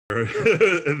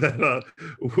that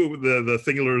the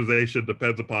singularization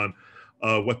depends upon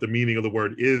what the meaning of the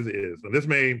word is. And this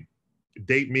may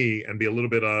date me and be a little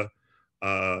bit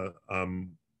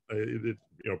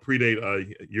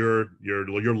predate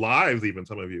your lives, even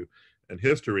some of you, and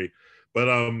history. But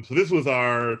so this was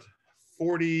our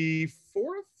 44th,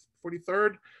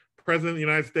 43rd president of the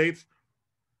United States.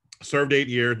 Served 8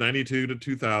 years, 92 to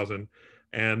 2000,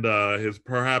 and his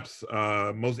perhaps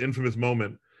most infamous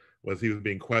moment was he was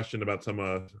being questioned about some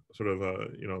I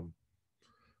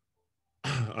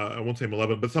won't say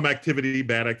malevolent, but some activity,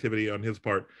 bad activity on his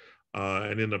part,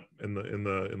 and in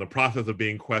the process of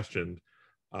being questioned,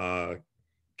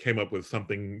 came up with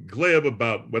something glib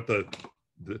about what the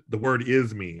word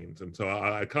 "is" means, and so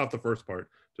I cut off the first part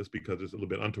just because it's a little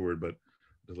bit untoward, but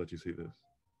I'll just let you see this.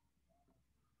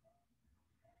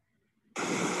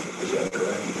 Is that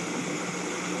correct?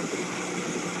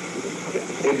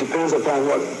 It depends upon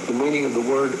what the meaning of the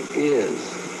word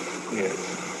is. Yes.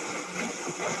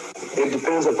 It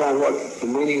depends upon what the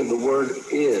meaning of the word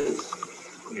is.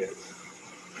 Yes.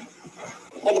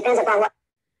 It depends upon what.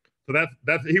 So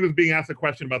that's he was being asked a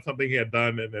question about something he had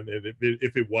done, and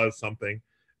if it was something,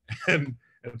 and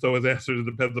so his answer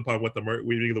depends upon what the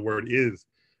meaning of the word is.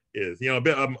 A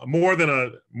bit more than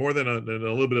a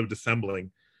little bit of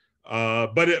dissembling.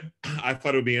 But I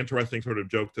thought it would be an interesting sort of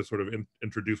joke to sort of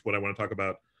introduce what I want to talk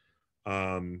about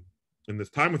in this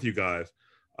time with you guys,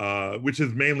 which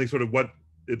is mainly sort of what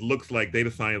it looks like, data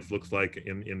science looks like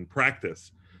in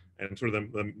practice, and sort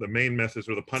of the main message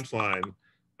or the punchline.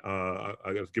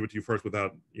 I just give it to you first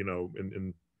without,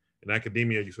 in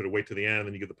academia, you sort of wait to the end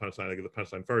and you get the punchline. I get the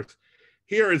punchline first.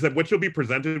 Here is that what you'll be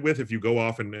presented with if you go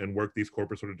off and work these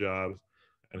corporate sort of jobs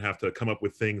and have to come up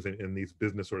with things in these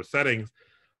business sort of settings.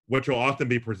 What you'll often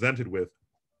be presented with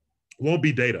won't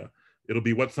be data. It'll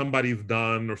be what somebody's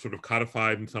done or sort of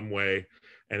codified in some way.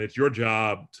 And it's your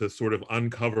job to sort of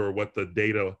uncover what the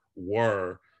data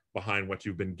were behind what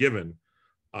you've been given.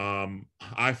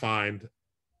 I find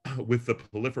with the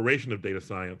proliferation of data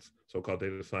science, so-called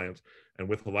data science, and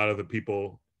with a lot of the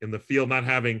people in the field not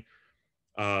having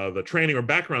the training or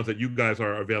backgrounds that you guys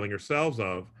are availing yourselves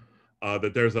of,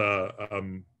 that there's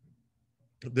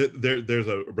there's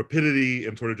a rapidity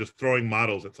in sort of just throwing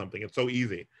models at something. It's so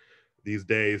easy these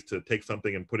days to take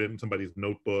something and put it in somebody's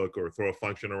notebook or throw a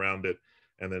function around it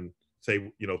and then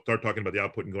say, start talking about the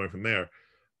output and going from there.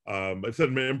 It's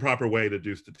an improper way to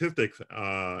do statistics,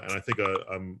 and I think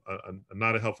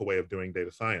not a helpful way of doing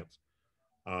data science.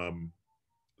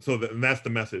 So that's the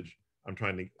message I'm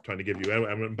trying to give you.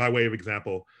 And by way of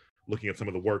example, looking at some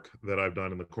of the work that I've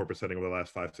done in the corporate setting over the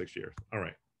last 5-6 years. All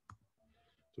right.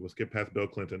 So we'll skip past Bill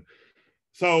Clinton.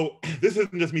 So this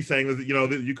isn't just me saying this,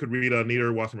 you could read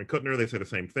Nieder, Wasserman, Kuttner, they say the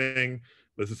same thing.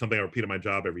 This is something I repeat in my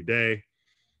job every day.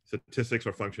 Statistics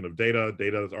are a function of data.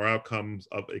 Data are outcomes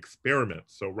of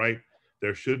experiments. So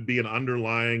there should be an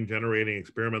underlying generating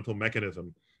experimental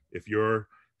mechanism. If you're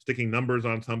sticking numbers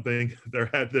on something,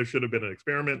 there should have been an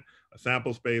experiment, a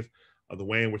sample space of the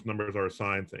way in which numbers are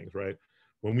assigned things, right?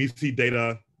 When we see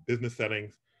data, business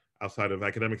settings, outside of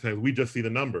academic settings, we just see the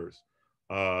numbers.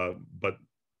 But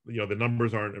the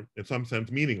numbers aren't in some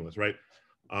sense meaningless, right?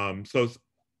 So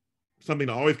something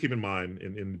to always keep in mind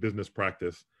in business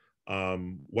practice,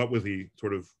 what was the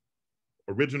sort of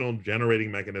original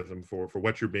generating mechanism for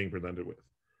what you're being presented with?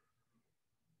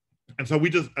 And so we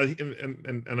just,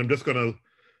 and I'm just gonna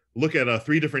look at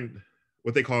 3 different,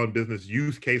 what they call in business,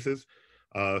 use cases,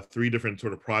 3 different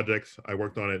sort of projects I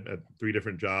worked on at 3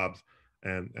 different jobs,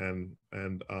 and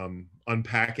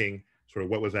unpacking sort of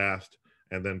what was asked,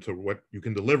 and then to what you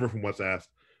can deliver from what's asked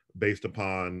based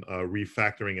upon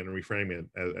refactoring and reframing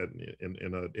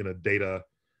it in a data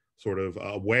sort of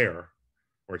aware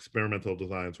or experimental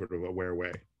design sort of aware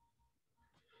way.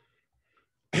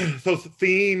 So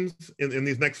themes in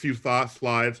these next few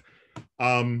slides,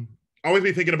 always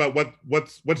be thinking about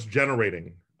what's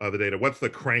generating the data. What's the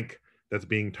crank that's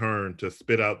being turned to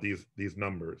spit out these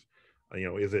numbers?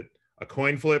 Is it a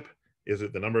coin flip? Is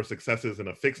it the number of successes in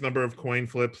a fixed number of coin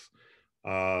flips?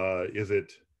 Is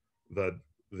it the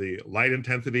light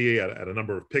intensity at a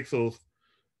number of pixels?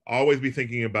 Always be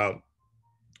thinking about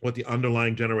what the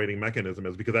underlying generating mechanism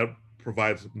is, because that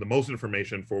provides the most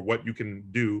information for what you can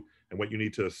do and what you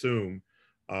need to assume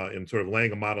in sort of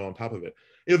laying a model on top of it.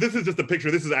 This is just a picture.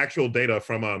 This is actual data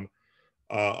from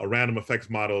a random effects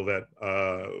model that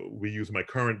we use in my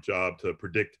current job to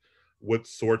predict what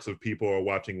sorts of people are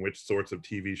watching which sorts of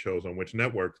TV shows on which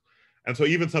networks. And so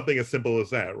even something as simple as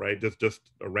that, right?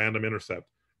 Just a random intercept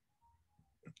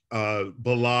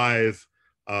belies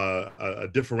a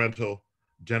differential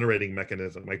generating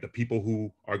mechanism, like the people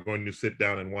who are going to sit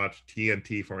down and watch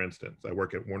TNT, for instance. I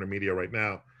work at Warner Media right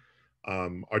now,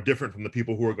 are different from the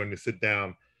people who are going to sit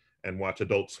down and watch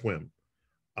Adult Swim.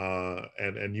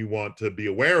 And you want to be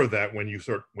aware of that when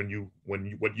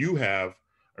what you have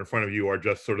in front of you are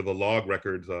just sort of the log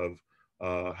records of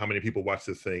how many people watch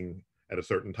this thing at a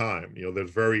certain time. You know,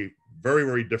 there's very, very,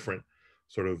 very different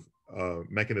sort of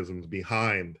mechanisms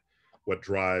behind what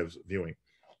drives viewing.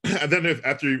 And then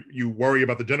after you worry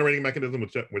about the generating mechanism,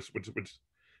 which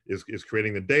is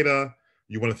creating the data,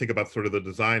 you want to think about sort of the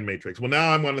design matrix. Well,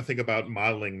 now I want to think about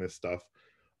modeling this stuff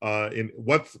in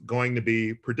what's going to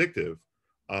be predictive.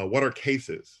 What are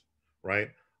cases, right?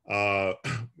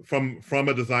 From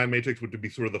a design matrix, which would be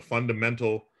sort of the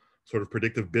fundamental sort of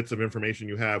predictive bits of information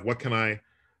you have. What can I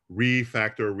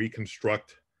refactor,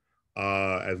 reconstruct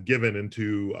as given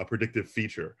into a predictive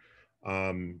feature?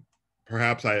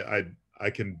 Perhaps I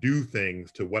can do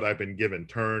things to what I've been given,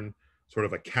 turn sort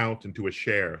of a count into a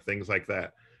share, things like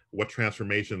that. What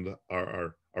transformations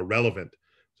are relevant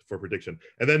for prediction?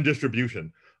 And then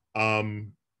distribution. Now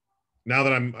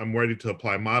that I'm ready to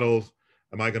apply models,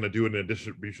 am I going to do it in a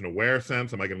distribution aware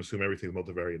sense? Am I going to assume everything's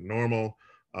multivariate normal?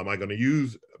 Am I going to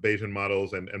use Bayesian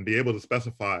models and be able to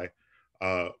specify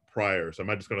priors? Am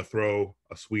I just going to throw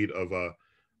a suite of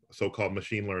so-called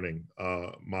machine learning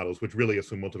models, which really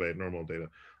assume multivariate normal data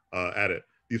at it?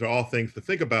 These are all things to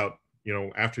think about, you know,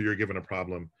 after you're given a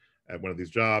problem at one of these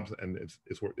jobs, and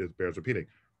it bears repeating.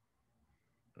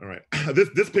 All right,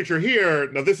 this picture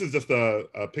here, now this is just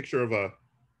a picture of a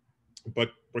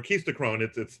brachistochrone.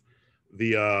 It's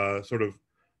the sort of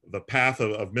the path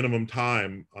of minimum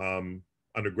time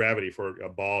under gravity for a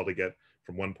ball to get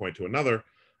from one point to another,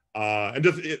 and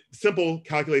just simple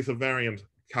calculus of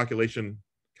variation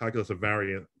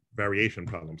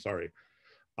problem. Sorry,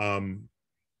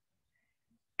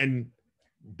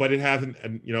 but it has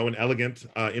an elegant,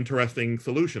 interesting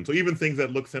solution. So even things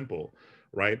that look simple,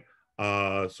 right,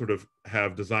 sort of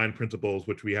have design principles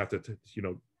which we have to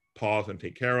pause and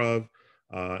take care of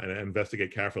and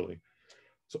investigate carefully.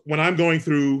 So when I'm going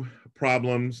through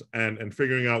problems and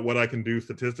figuring out what I can do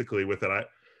statistically with it,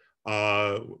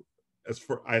 I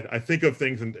think of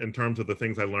things in terms of the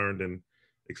things I learned in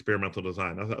experimental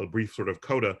design. That's a brief sort of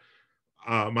coda.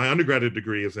 My undergraduate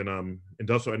degree is in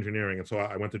industrial engineering, and so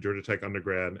I went to Georgia Tech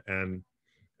undergrad. And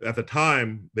at the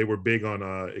time, they were big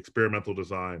on experimental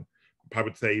design. I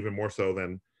would say even more so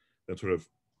than sort of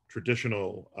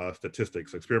traditional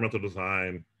statistics, experimental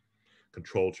design,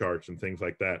 control charts, and things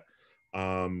like that.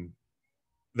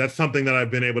 That's something that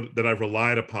I've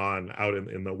relied upon out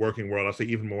in the working world. I'll say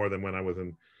even more than when I was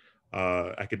in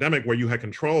academic, where you had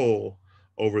control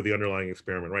over the underlying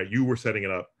experiment, right? You were setting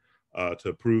it up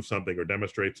to prove something or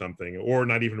demonstrate something, or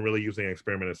not even really using an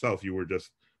experiment itself. You were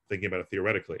just thinking about it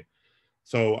theoretically.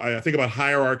 So I think about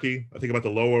hierarchy. I think about the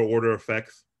lower order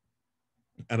effects,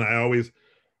 and I always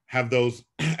have those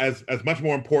as much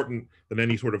more important than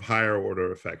any sort of higher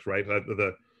order effects, right?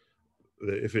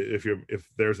 If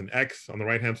there's an X on the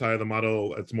right hand side of the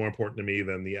model, it's more important to me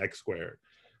than the X squared.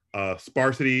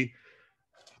 Sparsity,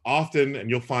 often, and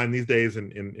you'll find these days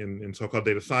in so-called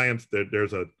data science, that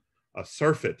there's a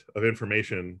surfeit of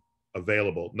information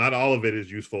available. Not all of it is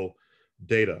useful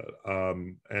data,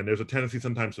 and there's a tendency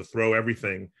sometimes to throw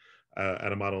everything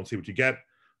at a model and see what you get.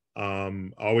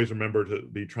 Always remember to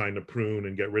be trying to prune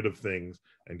and get rid of things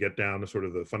and get down to sort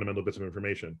of the fundamental bits of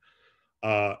information.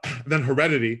 Then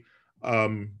heredity.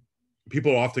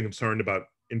 People are often concerned about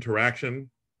interaction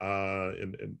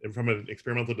from an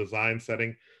experimental design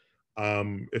setting.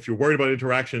 If you're worried about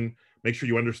interaction, make sure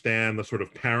you understand the sort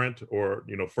of parent or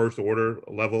first order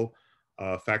level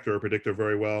factor or predictor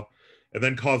very well. And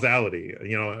then causality.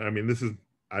 I mean, this is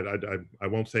I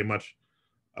won't say much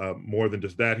more than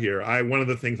just that here. One of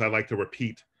the things I like to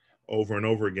repeat over and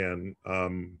over again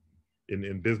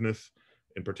in business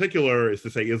in particular is to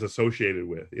say is associated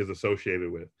with.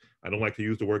 I don't like to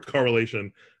use the word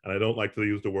correlation, and I don't like to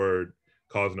use the word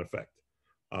cause and effect.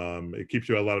 It keeps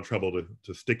you a lot of trouble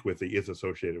to stick with the is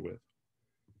associated with.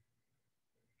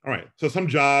 All right, so some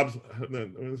jobs,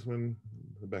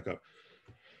 back up.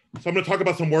 So I'm going to talk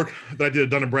about some work that I did at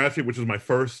Dun & Bradstreet, which is my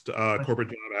first corporate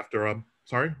job after,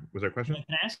 sorry, was there a question? Can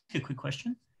I ask you a quick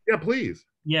question? Yeah, please.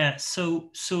 Yeah, so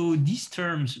these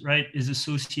terms, right, is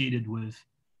associated with,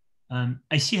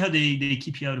 I see how they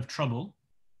keep you out of trouble,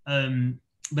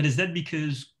 but is that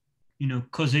because,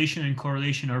 causation and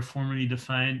correlation are formally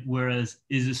defined, whereas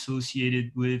is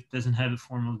associated with doesn't have a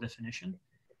formal definition?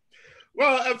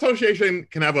 Well, association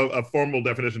can have a formal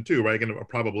definition too, right? A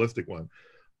probabilistic one.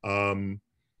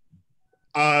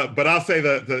 But I'll say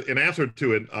that in answer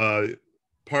to it,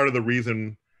 part of the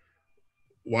reason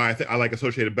why I like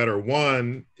associated better.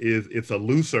 One is it's a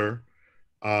looser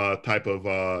type of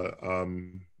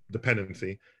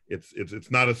dependency.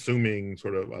 It's not assuming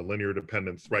sort of a linear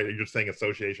dependence, right? You're just saying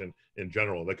association in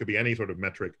general. That could be any sort of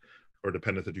metric or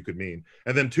dependence that you could mean.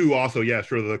 And then two, also, yeah,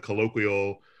 sure, the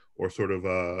colloquial or sort of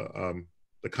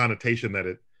the connotation that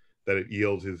it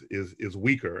yields is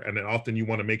weaker. And then often you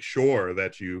want to make sure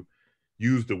that you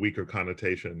use the weaker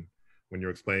connotation when you're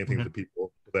explaining things to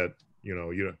people that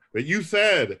that you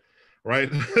said,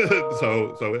 right?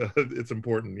 so it's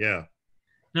important, yeah.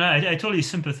 No, I totally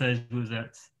sympathize with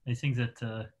that. I think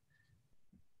that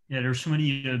yeah, there's so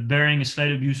many bearing a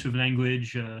slight abuse of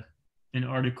language in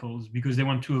articles because they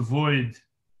want to avoid,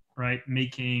 right,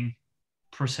 making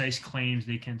precise claims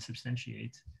they can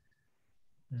substantiate.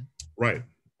 Right,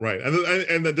 right,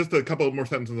 and just a couple more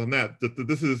sentences on that.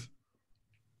 This is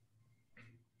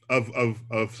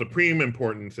of supreme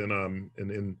importance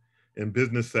in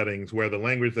business settings where the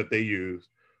language that they use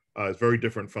is very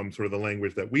different from sort of the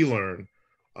language that we learn.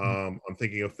 I'm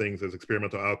thinking of things as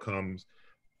experimental outcomes,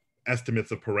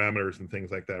 estimates of parameters and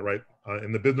things like that, right?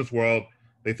 In the business world,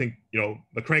 they think,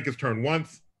 the crank is turned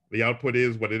once, the output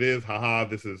is what it is, haha,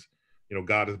 this is,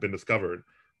 God has been discovered.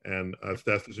 And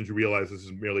statisticians, you realize this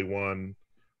is merely one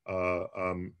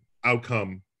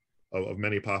outcome of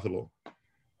many possible.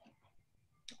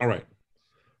 All right.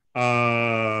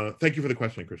 Thank you for the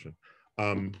question, Christian.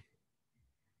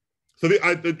 So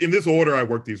in this order, I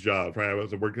worked these jobs, right?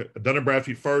 I worked at Dun &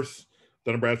 Bradstreet first.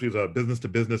 Dun & Bradstreet is a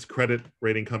business-to-business credit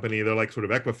rating company. They're like sort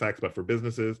of Equifax, but for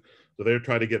businesses. So they're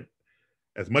trying to get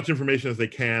as much information as they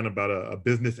can about a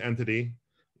business entity.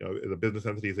 The business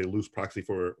entity is a loose proxy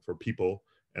for people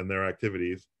and their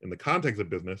activities in the context of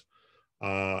business.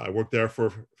 I worked there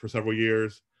for several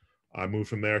years. I moved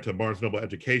from there to Barnes & Noble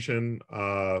Education.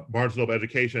 Barnes & Noble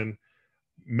Education,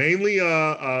 mainly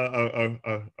a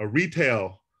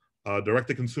retail,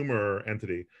 direct-to-consumer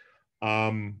entity.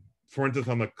 For instance,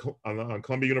 on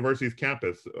Columbia University's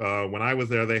campus, when I was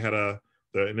there, they had an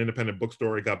independent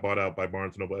bookstore. It got bought out by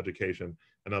Barnes & Noble Education,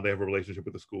 and now they have a relationship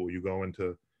with the school. You go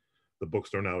into the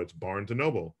bookstore now, it's Barnes &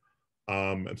 Noble.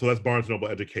 And so that's Barnes & Noble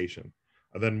Education.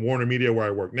 And then Warner Media, where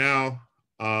I work now,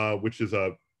 which is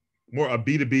more a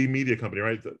B2B media company,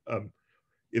 right?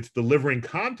 It's delivering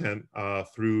content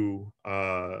through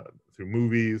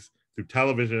movies, through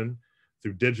television,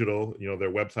 through digital,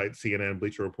 their website, CNN,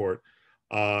 Bleacher Report.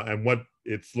 And what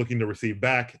it's looking to receive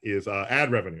back is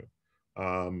ad revenue.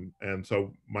 And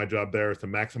so my job there is to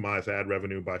maximize ad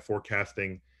revenue by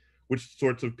forecasting which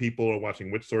sorts of people are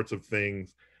watching which sorts of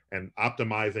things and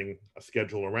optimizing a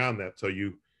schedule around that. So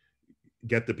you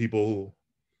get the people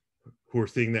who are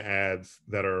seeing the ads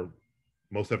that are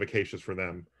most efficacious for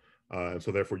them. And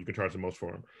so therefore you can charge the most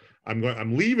for them.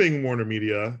 I'm leaving Warner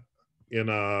Media in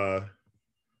a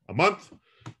month,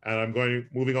 and I'm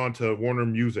moving on to Warner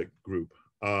Music Group,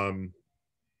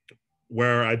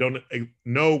 where I don't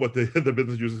know what the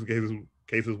business use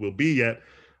cases will be yet,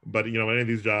 but any of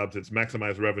these jobs, it's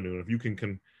maximize revenue. And if you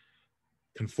can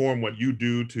conform what you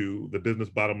do to the business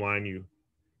bottom line, you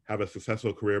have a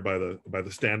successful career by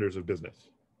the standards of business.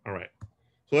 All right,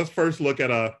 so let's first look at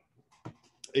a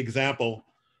example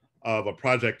of a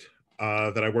project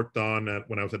that I worked on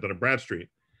when I was at Dun & Bradstreet.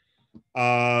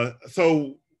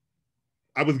 So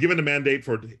I was given a mandate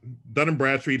for Dun &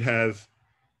 Bradstreet has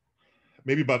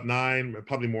maybe about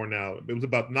probably more now. It was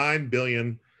about 9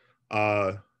 billion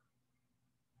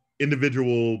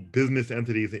individual business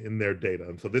entities in their data.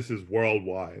 And so this is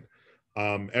worldwide.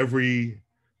 Every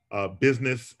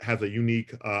business has a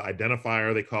unique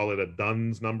identifier. They call it a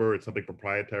DUNS number. It's something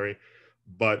proprietary.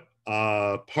 But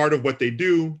part of what they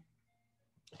do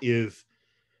is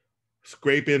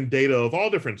scrape in data of all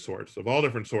different sorts,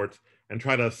 and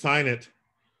try to assign it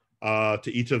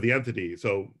to each of the entities.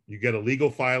 So you get a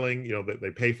legal filing, they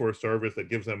pay for a service that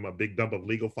gives them a big dump of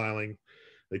legal filings.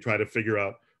 They try to figure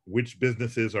out which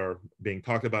businesses are being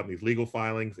talked about in these legal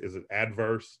filings. Is it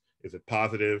adverse? Is it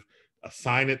positive?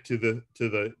 Assign it to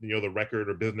the record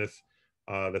or business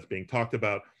that's being talked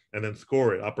about, and then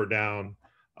score it up or down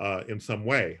in some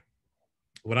way.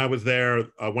 When I was there,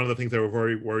 one of the things they were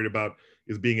very worried about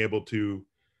is being able to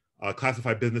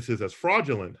classify businesses as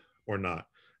fraudulent or not.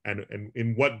 And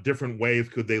in what different ways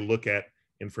could they look at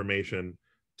information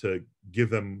to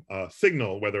give them a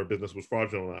signal whether a business was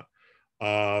fraudulent or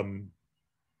not.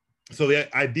 So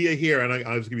the idea here, and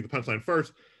I'll just give you the punchline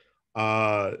first,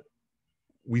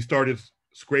 we started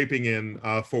scraping in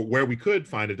for where we could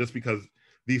find it, just because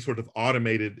these sort of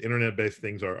automated internet-based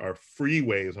things are free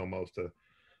ways almost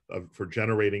for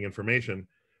generating information.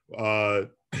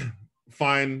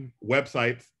 Find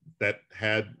websites that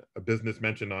had a business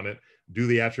mentioned on it, do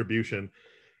the attribution,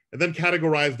 and then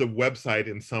categorize the website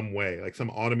in some way, like some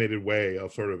automated way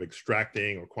of sort of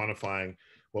extracting or quantifying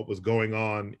what was going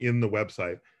on in the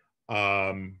website.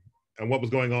 And what was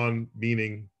going on,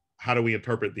 meaning how do we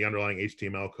interpret the underlying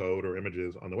HTML code or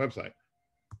images on the website?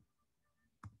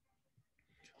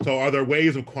 So are there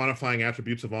ways of quantifying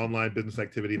attributes of online business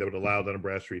activity that would allow Dun &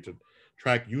 Bradstreet to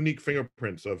track unique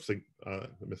fingerprints of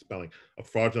misspelling, of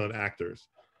fraudulent actors?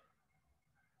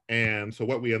 And so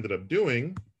what we ended up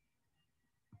doing,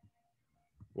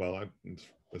 well,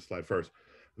 this slide first.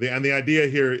 The idea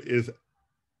here is,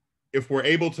 if we're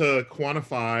able to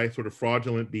quantify sort of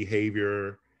fraudulent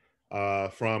behavior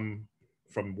from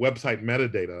website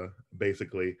metadata,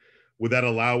 basically, would that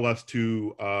allow us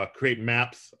to create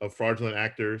maps of fraudulent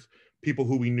actors, people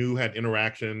who we knew had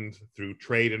interactions through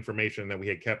trade information that we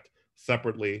had kept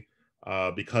separately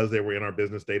because they were in our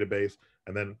business database,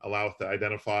 and then allow us to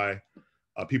identify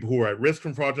people who were at risk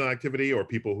from fraudulent activity, or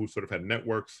people who sort of had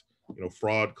networks,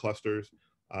 fraud clusters,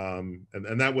 and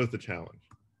that was the challenge.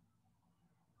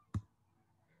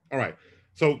 All right,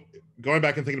 so going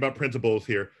back and thinking about principles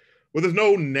here, well, there's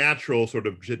no natural sort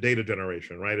of data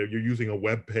generation, right? You're using a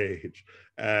web page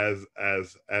as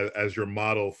your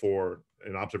model for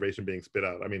an observation being spit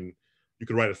out. I mean, you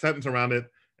could write a sentence around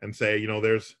it and say,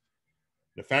 there's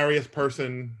nefarious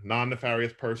person,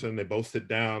 non-nefarious person. They both sit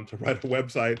down to write a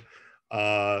website,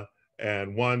 and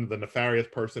the nefarious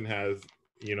person has,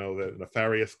 the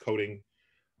nefarious coding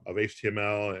of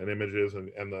HTML and images,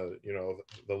 and the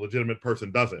legitimate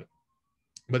person doesn't.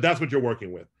 But that's what you're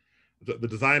working with. The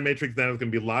design matrix then is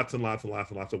going to be lots and lots and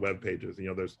lots and lots of web pages.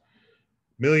 There's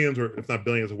millions, or if not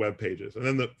billions, of web pages. And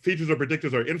then the features or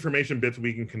predictors are information bits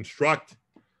we can construct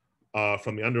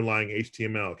from the underlying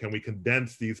HTML. Can we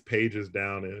condense these pages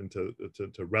down into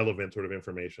relevant sort of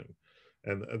information?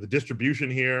 And the distribution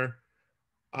here,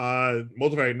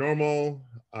 multivariate normal,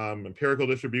 empirical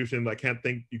distribution. I can't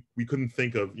think, we couldn't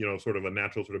think of, sort of a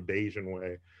natural sort of Bayesian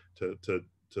way to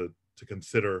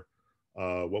consider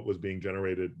what was being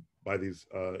generated by these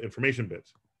information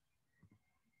bits.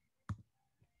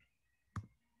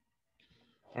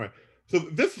 All right, so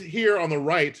this here on the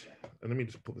right, and let me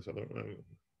just pull this other.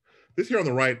 This here on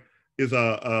the right is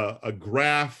a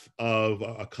graph of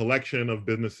a collection of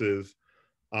businesses.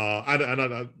 Part of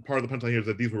the punchline here is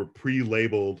that these were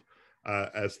pre-labeled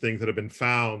as things that have been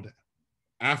found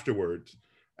afterwards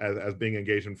as being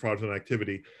engaged in fraudulent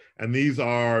activity, and these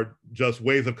are just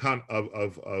ways of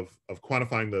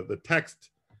quantifying the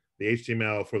text, the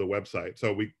HTML for the website.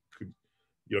 So we could,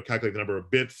 calculate the number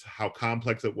of bits, how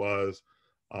complex it was,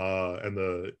 and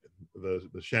the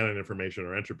Shannon information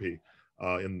or entropy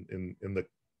in the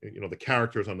the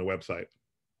characters on the website.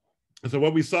 And so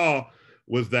what we saw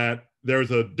was that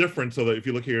there's a difference. So that if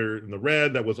you look here in the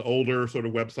red, that was older sort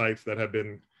of websites that have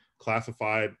been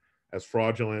classified as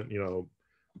fraudulent. You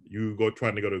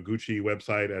trying to go to a Gucci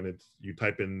website, and you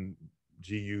type in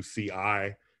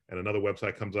GUCI, and another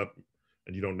website comes up,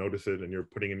 and you don't notice it, and you're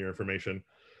putting in your information.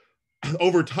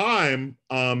 Over time,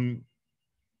 the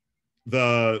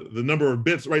number of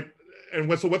bits, right?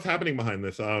 And so what's happening behind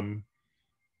this?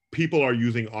 People are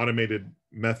using automated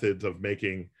methods of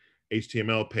making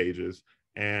HTML pages,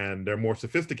 and they're more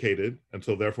sophisticated, and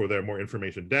so therefore they're more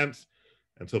information dense,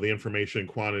 and so the information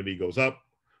quantity goes up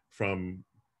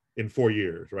in 4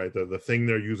 years, right? The thing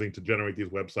they're using to generate these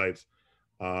websites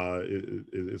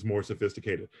is more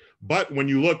sophisticated. But when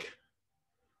you look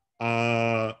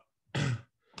on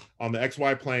the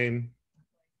XY plane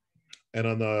and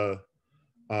on the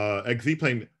XZ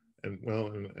plane, and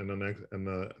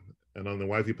on the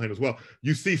YZ plane as well,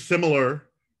 you see similar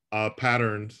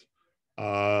patterns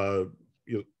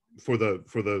for the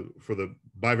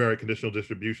bivariate conditional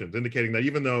distributions, indicating that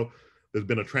even though there's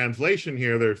been a translation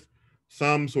here, there's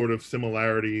some sort of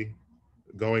similarity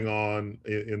going on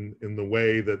in the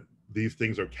way that these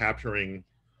things are capturing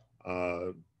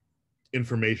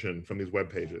information from these web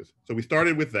pages. So we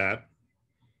started with that,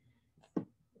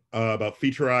 about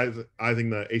featureizing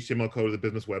the HTML code of the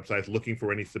business websites, looking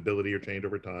for any stability or change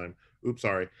over time. Oops,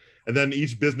 sorry. And then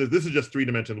each business, this is just 3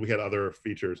 dimensions, we had other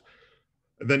features.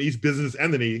 And then each business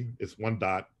entity is one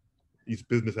dot. Each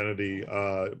business entity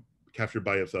captured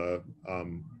by its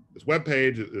web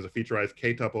page is a featureized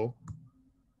K-tuple.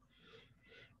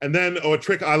 And then a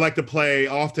trick I like to play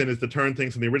often is to turn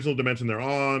things from the original dimension they're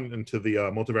on into the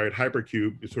multivariate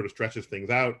hypercube. It sort of stretches things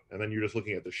out, and then you're just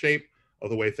looking at the shape of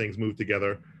the way things move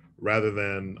together, rather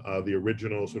than the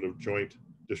original sort of joint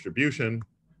distribution,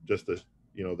 just the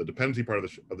dependency part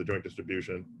of the joint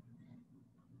distribution.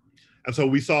 And so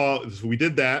we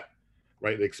did that,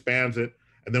 right? It expands it,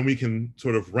 and then we can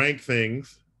sort of rank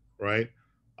things, right?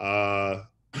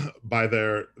 by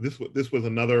their, this was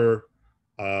another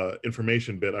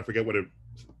information bit. I forget what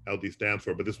LD stands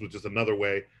for, but this was just another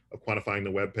way of quantifying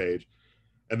the web page.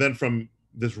 And then from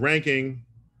this ranking,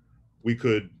 we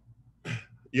could,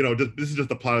 this is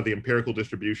just a plot of the empirical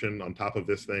distribution on top of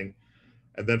this thing.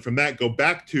 And then from that, go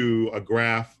back to a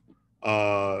graph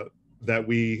that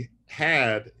we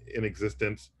had in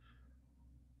existence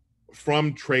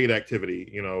from trade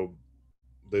activity.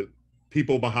 The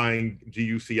people behind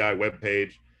GUCI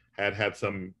webpage had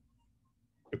some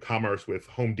commerce with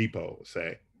Home Depot,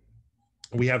 say.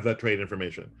 We have that trade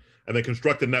information, and then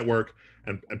construct a network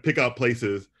and pick out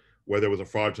places where there was a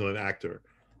fraudulent actor.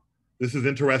 This is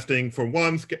interesting for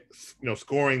one,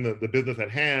 scoring the business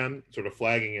at hand, sort of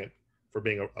flagging it for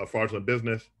being a fraudulent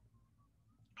business.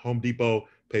 Home Depot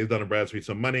pays Dun & Bradstreet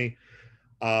some money,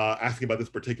 asking about this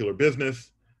particular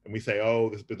business, and we say, oh,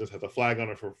 this business has a flag on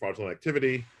it for fraudulent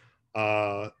activity.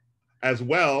 As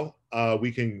well,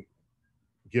 we can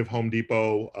give Home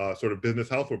Depot a sort of business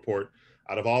health report.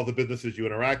 Out of all the businesses you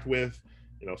interact with,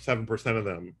 7% of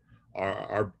them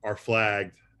are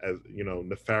flagged as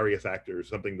nefarious actors,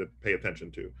 something to pay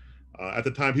attention to. At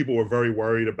the time, people were very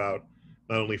worried about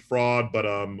not only fraud, but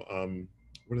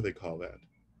what do they call that?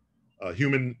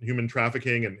 Human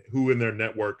trafficking, and who in their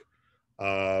network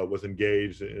was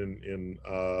engaged in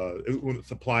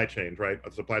supply chains, right?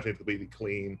 A supply chain completely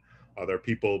clean. Are there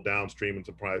people downstream in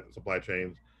supply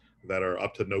chains that are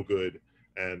up to no good?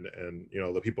 And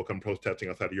the people come protesting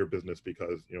outside of your business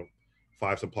because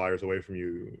 5 suppliers away from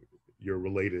you, you're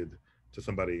related to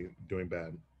somebody doing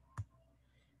bad.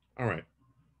 All right.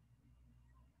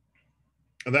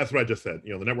 And that's what I just said.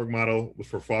 The network model was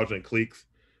for fraudulent cliques.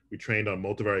 We trained on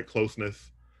multivariate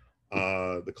closeness.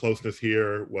 The closeness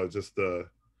here was just the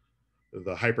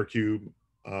hypercube,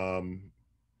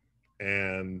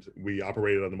 and we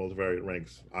operated on the multivariate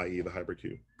ranks, i.e. the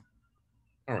hypercube.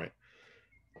 All right.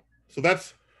 So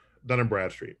that's Dun &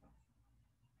 Bradstreet.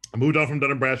 I moved on from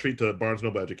Dun & Bradstreet to Barnes &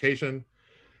 Noble Education.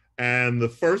 And the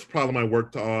first problem I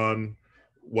worked on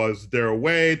was there a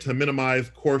way to minimize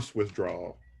course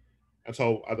withdrawal? And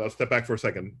so I'll step back for a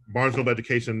second. Barnes & Noble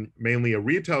Education, mainly a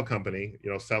retail company,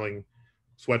 selling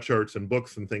sweatshirts and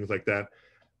books and things like that.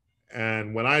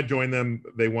 And when I joined them,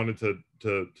 they wanted to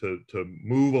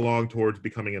move along towards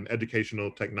becoming an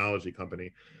educational technology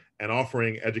company and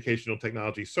offering educational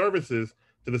technology services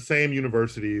to the same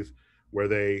universities where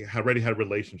they already had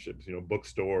relationships,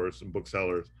 bookstores and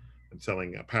booksellers, and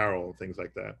selling apparel and things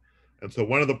like that. And so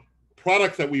one of the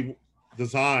products that we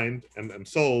designed and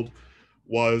sold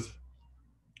was,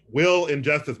 we'll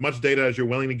ingest as much data as you're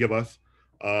willing to give us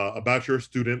about your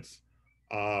students,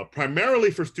 primarily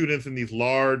for students in these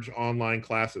large online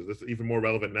classes. This is even more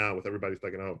relevant now with everybody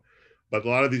stuck at home. But a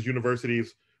lot of these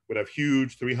universities would have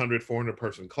huge 300, 400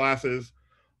 person classes.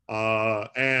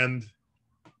 And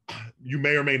you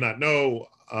may or may not know,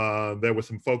 there was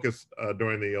some focus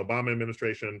during the Obama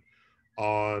administration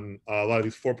on a lot of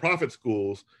these for-profit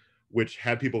schools, which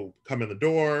had people come in the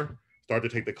door, start to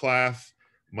take the class,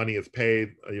 money is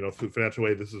paid, through financial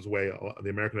aid. This is the way the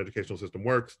American educational system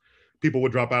works. People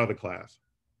would drop out of the class.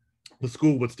 The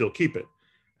school would still keep it.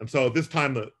 And so this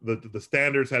time the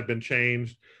standards had been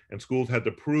changed, and schools had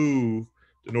to prove,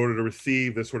 in order to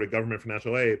receive this sort of government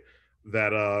financial aid,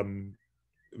 that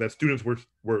that students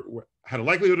had a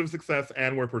likelihood of success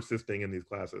and were persisting in these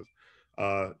classes,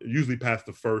 usually past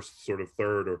the first sort of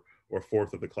third or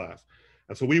fourth of the class.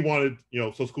 And so we wanted,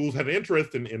 so schools had an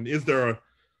interest in is there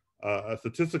a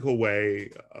statistical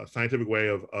way, a scientific way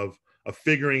of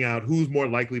figuring out who's more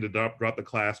likely to drop the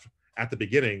class at the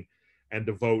beginning, and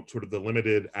devote sort of the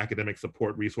limited academic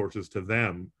support resources to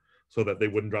them so that they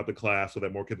wouldn't drop the class, so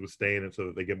that more kids would stay in it, so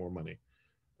that they get more money.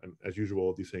 And as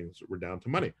usual, these things were down to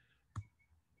money.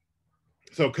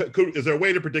 So is there a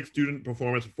way to predict student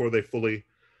performance before they fully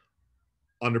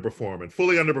underperform? And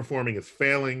fully underperforming is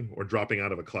failing or dropping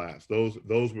out of a class. Those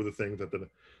were the things that the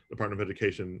Department of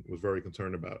Education was very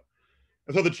concerned about.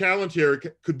 And so the challenge here,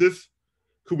 could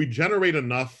we generate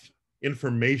enough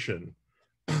information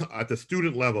at the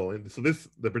student level? And so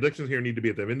the predictions here need to be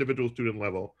at the individual student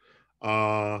level,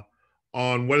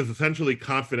 on what is essentially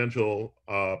confidential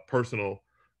personal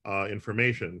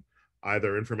information,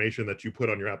 either information that you put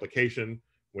on your application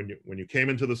when you came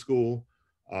into the school,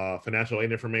 financial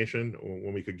aid information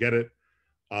when we could get it,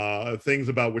 things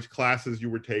about which classes you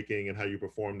were taking and how you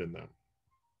performed in them.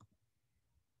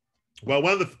 Well,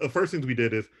 one of the first things we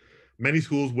did is, many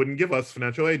schools wouldn't give us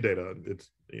financial aid data.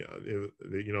 It's,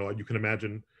 you can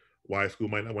imagine why a school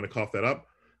might not want to cough that up.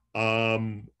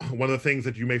 One of the things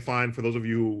that you may find, for those of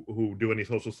you who do any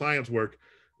social science work,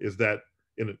 is that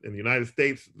in the United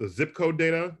States, the zip code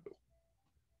data,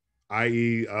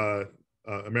 i.e.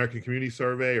 American Community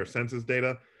Survey or census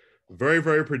data, very,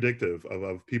 very predictive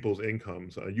of people's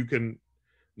incomes. You can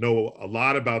know a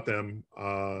lot about them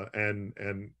and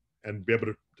be able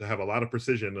to have a lot of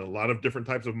precision and a lot of different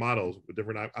types of models with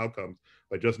different outcomes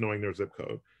by just knowing their zip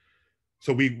code.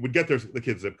 So we would get the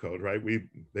kid's zip code, right?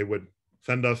 They would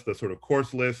send us the sort of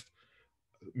course list,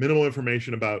 minimal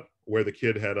information about where the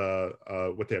kid had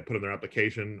what they had put in their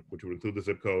application, which would include the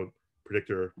zip code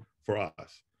predictor for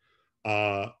us.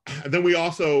 And then we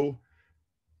also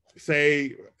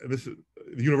say, this is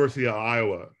the University of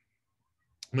Iowa,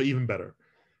 but even better.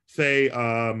 Say,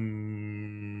 I'm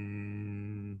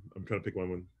trying to pick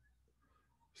one.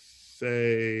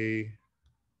 Say,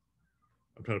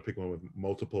 I'm trying to pick one with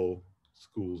multiple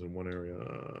schools in one area.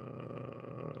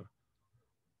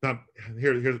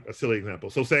 Here's a silly example.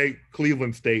 So say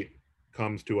Cleveland State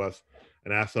comes to us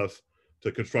and asks us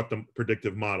to construct a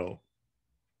predictive model.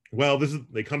 Well,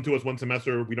 they come to us one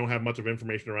semester. We don't have much of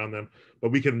information around them,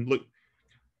 but we can look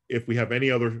if we have any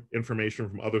other information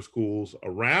from other schools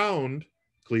around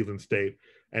Cleveland State,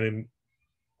 and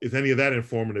is any of that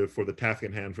informative for the task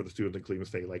at hand for the students in Cleveland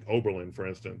State, like Oberlin, for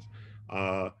instance,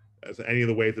 as any of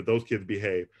the ways that those kids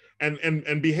behave.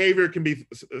 And behavior can be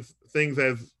things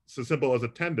as so simple as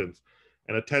attendance,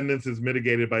 and attendance is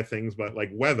mitigated by things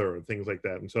like weather and things like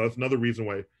that. And so that's another reason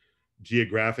why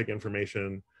geographic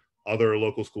information, other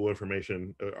local school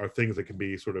information are things that can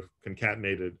be sort of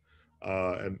concatenated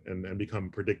and become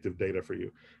predictive data for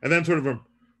you. And then sort of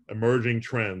emerging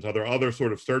trends. Are there other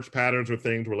sort of search patterns or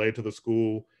things related to the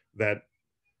school that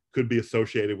could be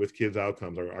associated with kids'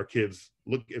 outcomes? Are kids,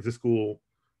 is the school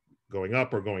going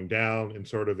up or going down in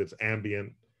sort of its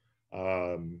ambient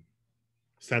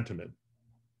sentiment?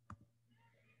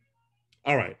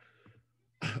 All right.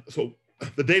 So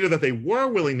the data that they were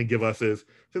willing to give us is,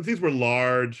 since these were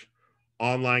large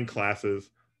online classes,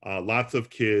 lots of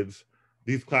kids,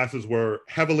 these classes were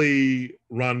heavily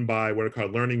run by what are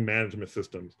called learning management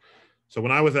systems. So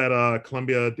when I was at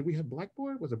Columbia, did we have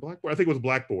Blackboard? Was it Blackboard? I think it was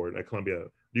Blackboard at Columbia.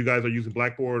 You guys are using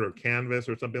Blackboard or Canvas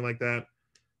or something like that?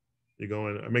 You're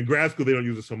going, I mean, grad school, they don't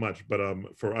use it so much, but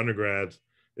for undergrads,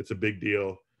 it's a big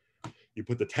deal. You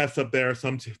put the tests up there.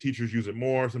 Some teachers use it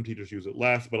more, some teachers use it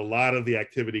less, but a lot of the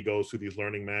activity goes through these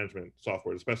learning management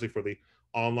software, especially for the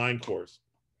online course.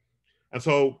 And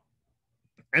so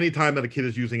anytime that a kid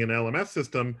is using an LMS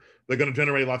system, they're going to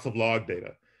generate lots of log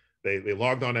data. They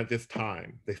logged on at this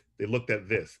time. They looked at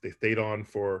this. They stayed on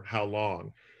for how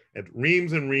long, and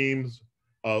reams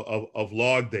of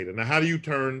log data. Now, how do you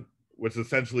turn what's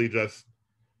essentially just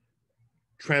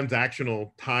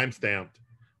transactional time-stamped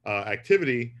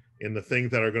activity in the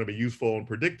things that are going to be useful and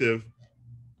predictive?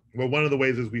 Well, one of the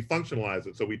ways is we functionalize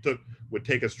it. So we would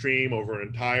take a stream over an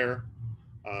entire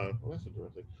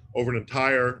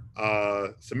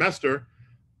semester,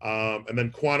 and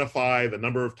then quantify the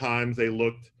number of times they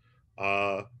looked,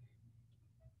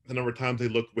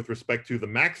 with respect to the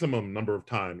maximum number of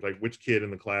times, like which kid in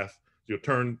the class. You'll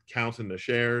turn counts into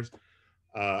shares,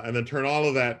 and then turn all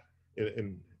of that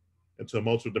into a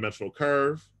multi-dimensional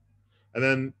curve. And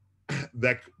then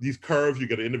these curves, you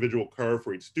get an individual curve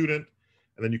for each student,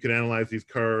 and then you can analyze these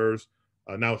curves.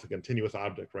 Now it's a continuous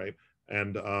object, right?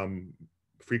 And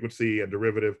frequency and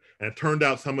derivative. And it turned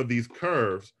out some of these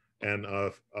curves and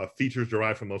features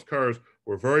derived from those curves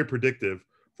were very predictive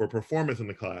for performance in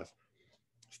the class.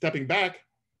 Stepping back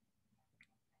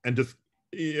and just,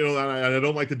 I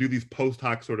don't like to do these post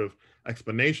hoc sort of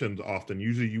explanations often.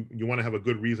 Usually you want to have a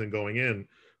good reason going in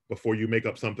before you make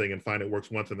up something and find it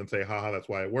works once and then say, haha, that's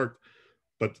why it worked.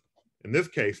 But in this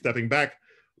case, stepping back,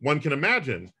 one can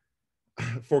imagine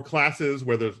for classes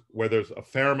where there's a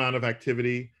fair amount of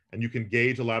activity and you can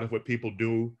gauge a lot of what people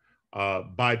do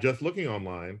by just looking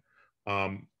online,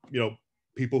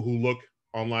 people who look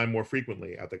online more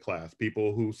frequently at the class,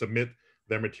 people who submit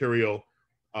their material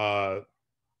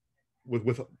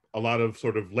with a lot of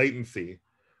sort of latency,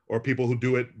 or people who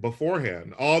do it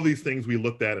beforehand. All these things we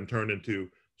looked at and turned into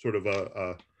sort of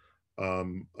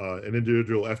an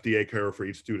individual FDA curve for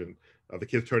each student. The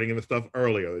kids turning in the stuff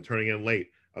early? Are they turning in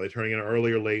late? Are they turning in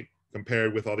early or late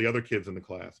compared with all the other kids in the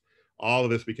class? All of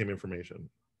this became information.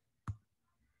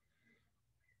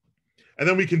 And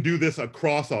then we can do this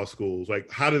across all schools. Like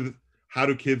how do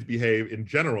kids behave in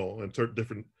general in certain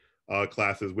different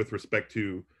classes with respect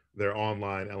to their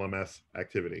online LMS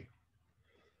activity?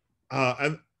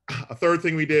 And a third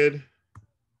thing we did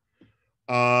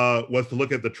was to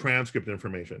look at the transcript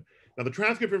information. Now the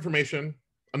transcript information,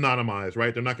 anonymized,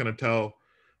 right? They're not going to tell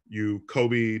you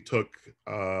Kobi took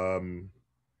Schwa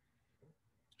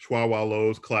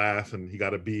Lo's class and he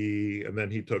got a B, and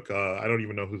then he took I don't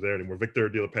even know who's there anymore, Victor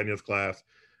De La Pena's class,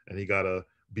 and he got a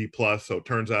B+. So it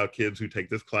turns out kids who take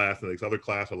this class and this other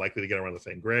class are likely to get around the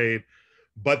same grade,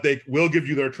 but they will give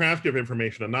you their transcript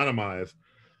information anonymized,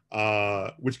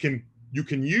 which you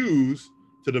can use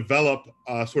to develop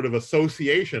a sort of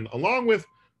association along with,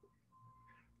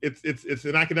 it's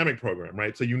an academic program,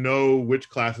 right? So you know which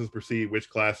classes precede which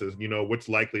classes, you know what's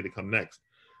likely to come next.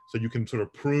 So you can sort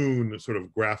of prune sort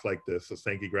of graph like this, a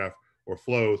Sankey graph or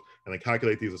flows, and then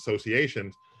calculate these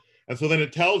associations. And so then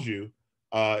it tells you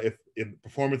if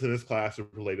performance in this class is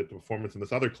related to performance in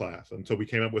this other class. And so we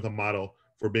came up with a model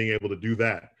for being able to do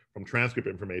that from transcript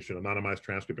information, anonymized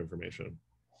transcript information.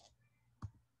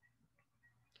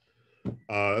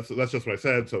 That's just what I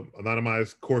said. So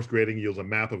anonymized course grading yields a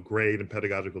map of grade and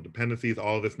pedagogical dependencies.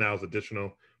 All of this now is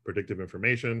additional predictive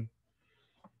information.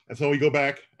 And so we go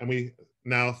back and we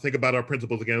now think about our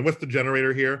principles again. What's the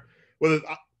generator here? Well,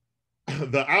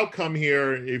 the outcome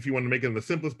here, if you want to make it the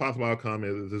simplest possible outcome,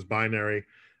 is this binary.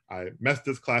 I messed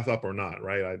this class up or not,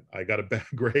 right? I got a bad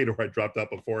grade or I dropped out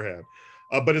beforehand.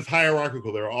 But it's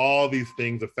hierarchical. There are all these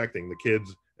things affecting the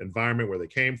kids' environment, where they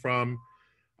came from,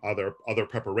 other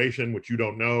preparation, which you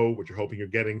don't know, which you're hoping you're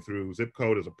getting through zip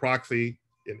code as a proxy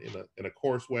in a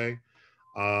course way.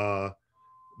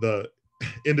 The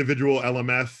individual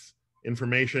LMS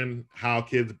information, how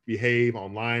kids behave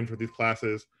online for these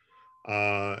classes,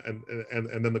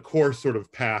 and then the course sort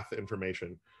of path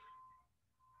information.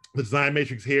 The design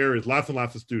matrix here is lots and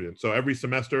lots of students. So every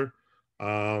semester,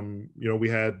 we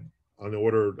had on the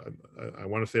order, I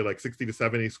want to say like 60 to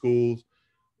 70 schools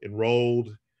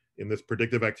enrolled in this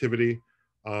predictive activity,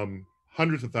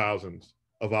 hundreds of thousands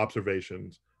of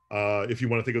observations. If you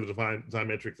want to think of the design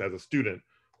matrix as a student,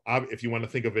 if you want to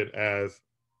think of it as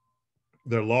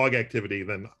their log activity,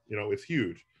 then it's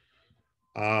huge.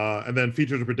 And then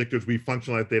features and predictors, we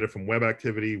functionalize data from web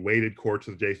activity, weighted course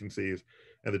adjacencies,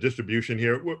 and the distribution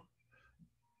here.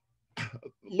 A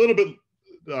little bit,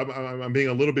 I'm being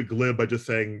a little bit glib by just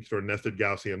saying sort of nested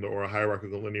Gaussian or a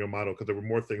hierarchical linear model, because there were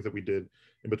more things that we did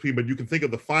in between. But you can think of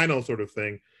the final sort of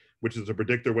thing, which is a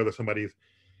predictor whether somebody's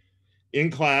in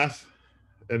class,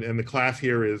 and the class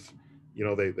here is,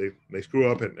 they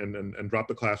screw up and drop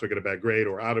the class or get a bad grade,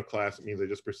 or out of class, it means they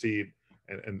just proceed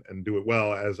and do it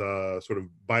well, as a sort of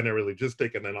binary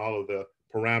logistic, and then all of the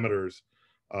parameters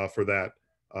for that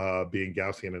being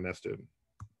Gaussian and nested.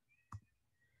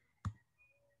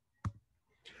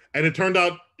 And it turned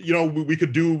out, we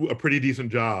could do a pretty decent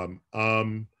job. I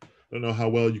don't know how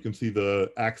well you can see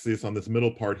the axis on this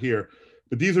middle part here,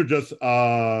 but these are just,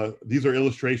 these are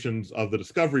illustrations of the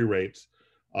discovery rates.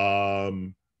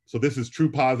 So this is true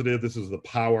positive. This is the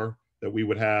power that we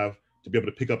would have to be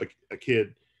able to pick up a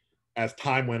kid as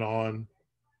time went on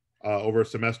over a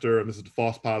semester. And this is the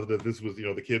false positive. This was,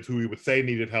 the kids who we would say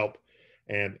needed help.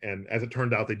 And as it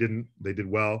turned out, they did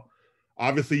well.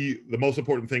 Obviously, the most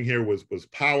important thing here was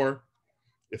power.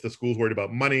 If the school's worried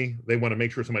about money, they want to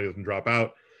make sure somebody doesn't drop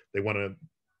out. They want to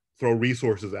throw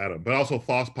resources at them. But also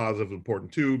false positive is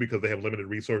important too, because they have limited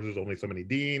resources, only so many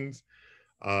deans.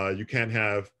 You can't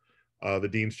have the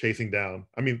deans chasing down.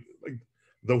 I mean, like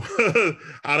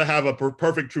how to have a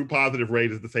perfect true positive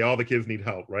rate is to say all the kids need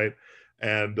help, right?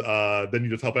 And then you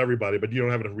just help everybody, but you don't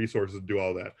have enough resources to do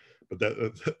all that.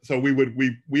 But so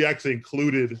we actually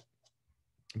included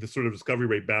this sort of discovery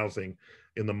rate balancing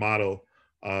in the model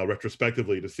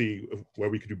retrospectively to see where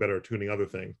we could do better at tuning other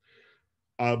things.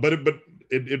 But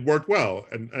it worked well.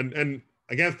 And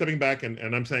again, stepping back, and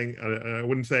I'm saying, I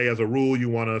wouldn't say as a rule you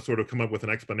want to sort of come up with an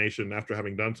explanation after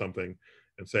having done something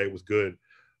and say it was good.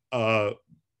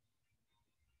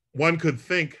 One could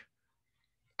think,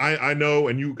 I know,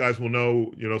 and you guys will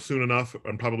know, soon enough,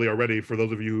 and probably already, for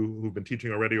those of you who've been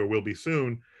teaching already or will be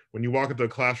soon, when you walk into a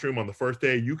classroom on the first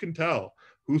day, you can tell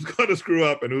who's going to screw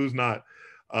up and who's not.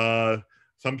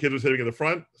 Some kids are sitting in the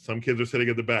front, some kids are sitting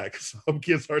in the back. Some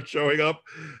kids aren't showing up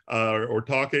or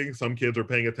talking. Some kids are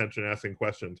paying attention, asking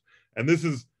questions. And this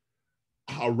is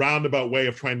a roundabout way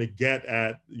of trying to get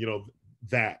at,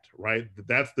 that, right?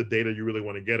 That's the data you really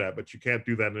want to get at, but you can't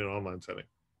do that in an online setting.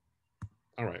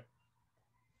 All right.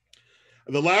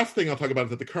 The last thing I'll talk about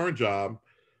is at the current job,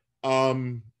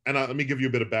 and let me give you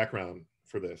a bit of background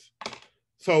for this.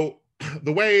 So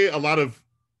the way a lot of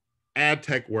ad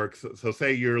tech works, so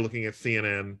say you're looking at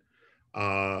CNN,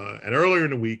 and earlier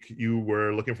in the week, you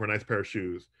were looking for a nice pair of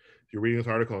shoes. If you're reading this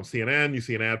article on CNN, you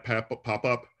see an ad pop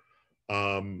up.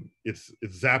 It's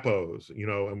Zappos,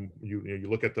 and you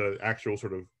look at the actual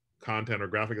sort of content or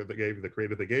graphic that they gave you, the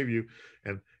creative they gave you,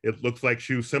 and it looks like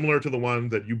shoes similar to the one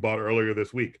that you bought earlier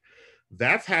this week.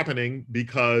 That's happening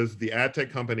because the ad tech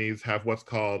companies have what's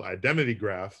called identity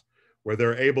graphs, where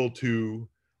they're able to,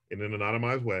 in an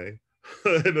anonymized way,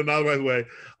 in another way,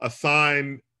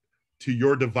 assign to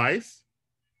your device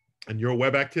and your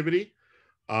web activity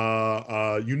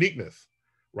uniqueness,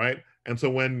 right? And so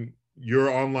when you're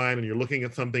online and you're looking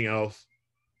at something else,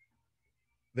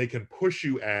 they can push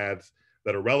you ads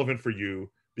that are relevant for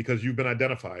you because you've been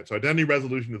identified. So identity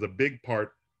resolution is a big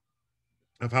part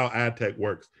of how ad tech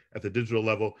works at the digital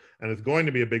level, and it's going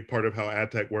to be a big part of how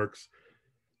ad tech works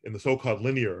in the so-called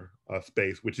linear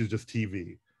space, which is just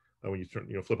TV. When you turn,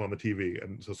 flip on the TV,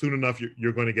 and so soon enough,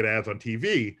 you're going to get ads on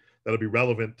TV that'll be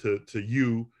relevant to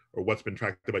you or what's been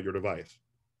tracked about your device.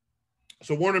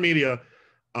 So Warner Media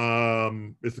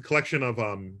is a collection of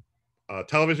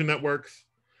television networks,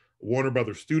 Warner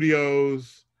Brothers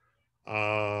Studios,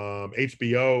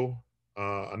 HBO,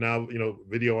 now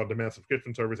video on demand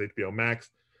subscription service, HBO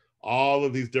Max, all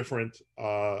of these different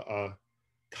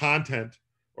content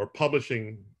or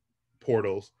publishing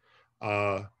portals.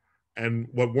 And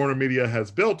what Warner Media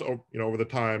has built, over the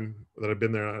time that I've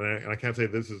been there, and I can't say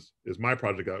this is my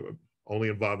project, I'm only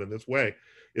involved in this way,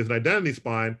 is an identity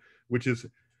spine, which is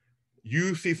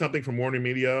you see something from Warner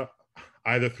Media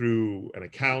either through an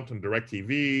account on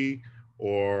DirecTV,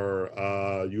 or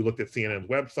you looked at CNN's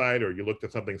website, or you looked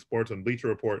at something sports on Bleacher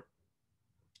Report.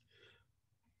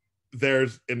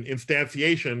 There's an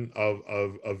instantiation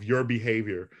of your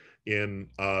behavior in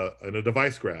a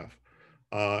device graph.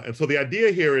 And so the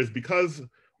idea here is, because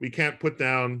we can't put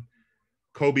down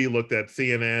Kobi looked at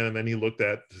CNN and then he looked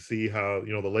at to see how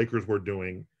the Lakers were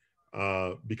doing,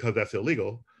 because that's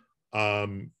illegal.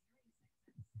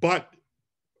 But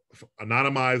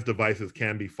anonymized devices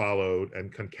can be followed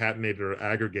and concatenated or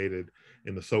aggregated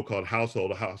in the so-called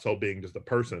household, a household being just a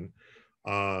person.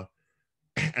 And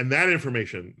that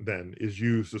information then is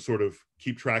used to sort of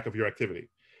keep track of your activity.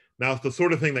 Now, it's the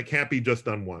sort of thing that can't be just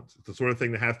done once. It's the sort of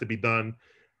thing that has to be done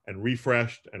and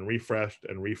refreshed and refreshed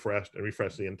and refreshed and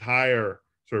refreshed. The entire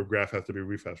sort of graph has to be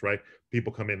refreshed, right?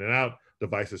 People come in and out,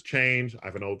 devices change. I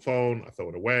have an old phone, I throw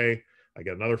it away. I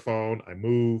get another phone, I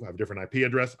move, I have a different IP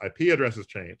address. IP addresses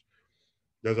change.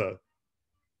 There's a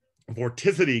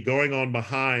vorticity going on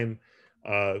behind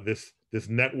this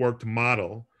networked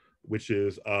model, which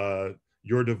is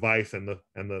your device and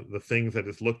the things that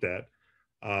it's looked at,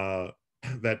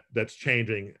 that's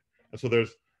changing. And so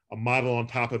there's a model on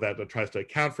top of that tries to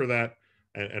account for that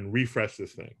and refresh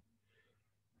this thing.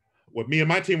 What me and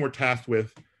my team were tasked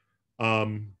with,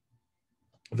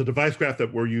 the device graph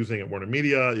that we're using at Warner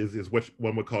Media is what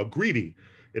one would call greedy.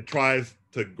 It tries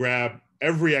to grab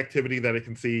every activity that it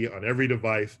can see on every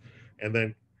device, and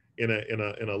then in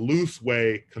a loose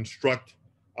way construct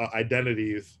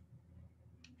identities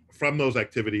from those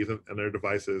activities and their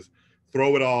devices,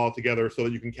 throw it all together so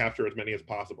that you can capture as many as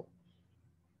possible.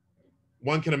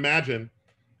 One can imagine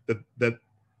that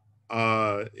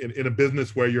in a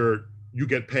business where you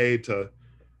get paid to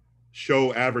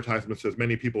show advertisements to as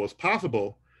many people as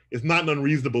possible, it's not an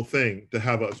unreasonable thing to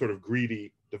have a sort of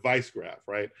greedy device graph,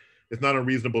 right? It's not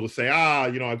unreasonable to say,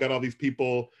 I've got all these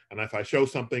people, and if I show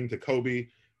something to Kobi,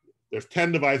 there's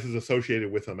 10 devices associated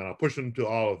with them, and I'll push them to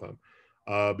all of them.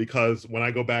 Because when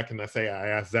I go back and I say I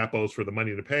asked Zappos for the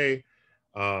money to pay,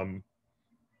 I'll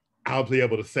be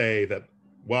able to say that,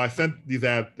 well, I sent this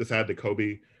ad to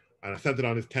Kobi, and I sent it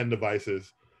on his 10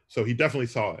 devices, so he definitely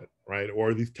saw it, right?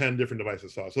 Or these 10 different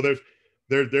devices saw it. So there's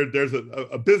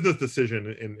a business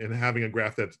decision in having a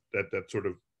graph that's sort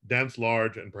of dense,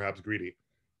 large, and perhaps greedy.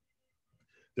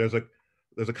 There's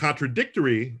a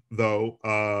contradictory,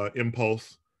 though,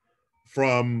 impulse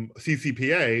from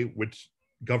CCPA, which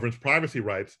governs privacy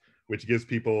rights, which gives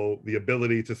people the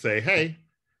ability to say, hey,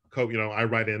 I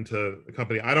write into a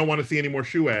company, I don't want to see any more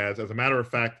shoe ads. As a matter of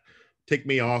fact, take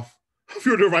me off of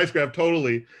your device graph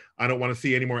totally. I don't want to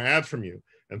see any more ads from you.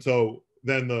 And so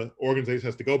then the organization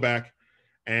has to go back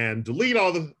and delete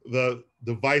all the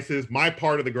devices, my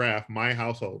part of the graph, my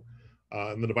household,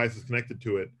 and the devices connected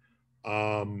to it,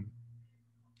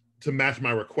 to match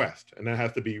my request. And that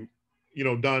has to be,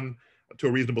 done to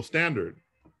a reasonable standard.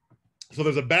 So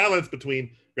there's a balance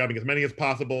between grabbing as many as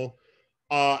possible,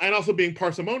 and also being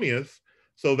parsimonious,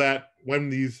 so that when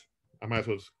these, I might as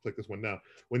well just click this one now,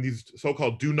 when these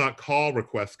so-called do not call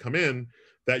requests come in,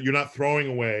 that you're not throwing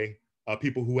away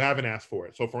people who haven't asked for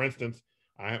it. So for instance,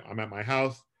 I'm at my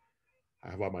house, I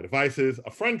have all my devices,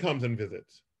 a friend comes and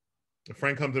visits.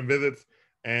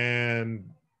 And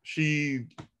she,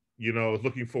 is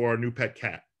looking for a new pet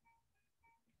cat.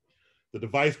 The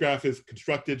device graph is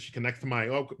constructed. She connects to my,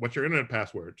 what's your internet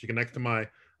password? She connects to my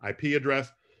IP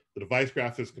address. The device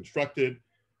graph is constructed.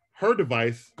 Her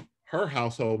device, her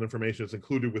household information is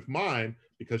included with mine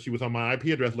because she was on my IP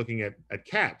address looking at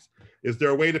cats. Is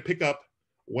there a way to pick up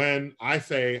when I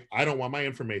say I don't want my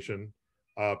information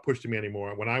pushed to me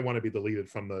anymore, when I want to be deleted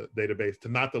from the database, to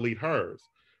not delete hers,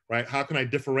 right? How can I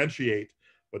differentiate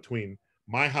between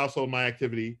my household, my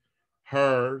activity,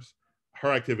 hers,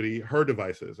 her activity, her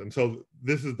devices? And so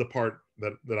this is the part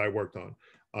that I worked on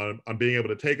being able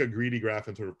to take a greedy graph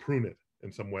and sort of prune it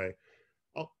in some way.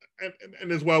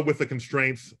 And as well with the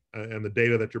constraints and the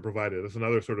data that you're provided. That's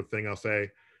another sort of thing I'll say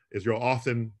is you'll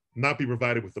often not be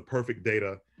provided with the perfect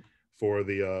data for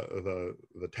the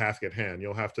task at hand.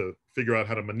 You'll have to figure out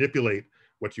how to manipulate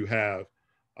what you have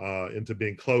into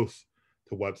being close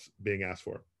to what's being asked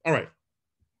for. All right.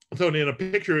 So in a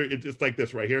picture, it's like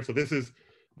this right here. So this is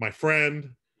my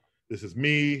friend. This is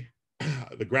me.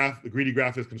 The greedy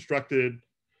graph is constructed,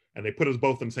 and they put us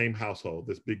both in the same household.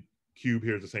 This big cube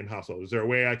here is the same household. Is there a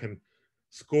way I can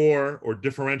score or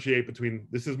differentiate between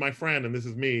this is my friend and this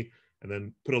is me, and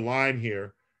then put a line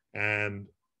here, and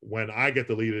when I get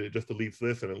deleted, it just deletes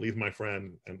this and it leaves my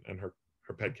friend and her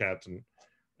pet cats and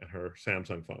her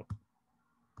Samsung phone.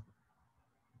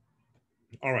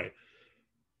 All right.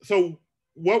 So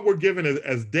what we're given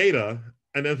as data,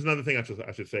 and there's another thing I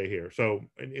should say here. So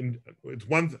it's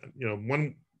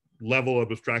one level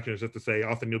of abstraction is just to say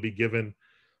often you'll be given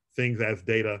things as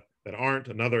data that aren't.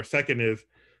 Another second is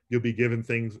you'll be given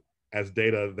things as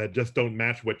data that just don't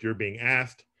match what you're being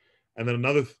asked. And then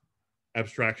another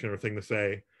abstraction or thing to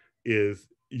say is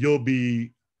you'll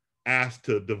be asked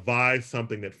to devise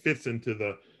something that fits into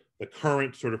the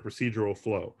current sort of procedural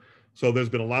flow. So there's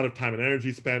been a lot of time and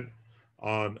energy spent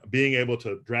on being able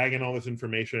to drag in all this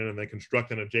information and then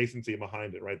construct an adjacency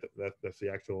behind it, right? That's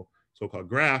the actual so-called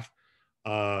graph.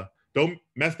 Don't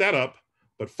mess that up,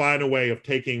 but find a way of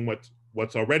taking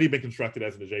what's already been constructed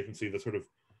as an adjacency, the sort of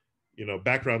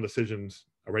background decisions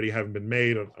already haven't been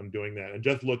made on doing that, and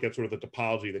just look at sort of the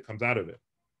topology that comes out of it.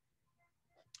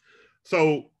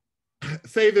 So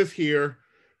say this here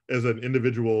is an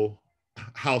individual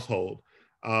household,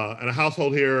 and a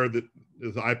household here that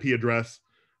is the IP address.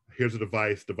 Here's a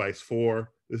device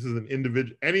 4. This is an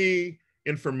individual, any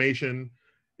information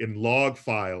in log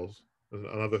files,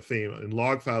 another theme, in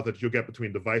log files that you'll get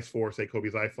between device 4, say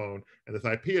Kobi's iPhone, and this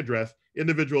IP address,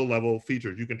 individual level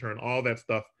features. You can turn all that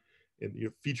stuff and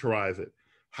you featureize it.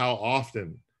 How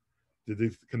often did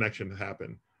this connection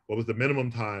happen? What was the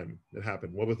minimum time it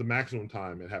happened? What was the maximum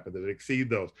time it happened? Did it exceed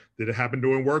those? Did it happen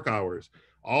during work hours?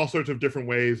 All sorts of different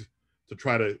ways to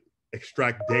try to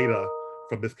extract data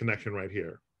from this connection right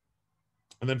here.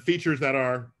 And then features that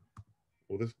are,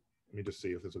 well, let me just see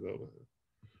if this will go.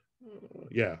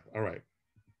 Yeah, all right.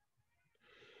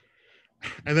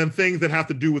 And then things that have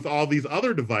to do with all these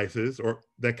other devices or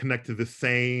that connect to the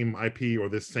same IP or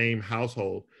this same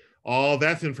household. All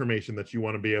that's information that you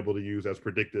want to be able to use as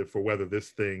predictive for whether this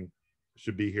thing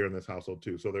should be here in this household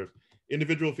too. So there's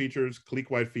individual features,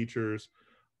 clique-wide features,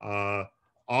 all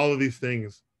of these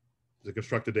things to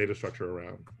construct a data structure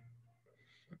around.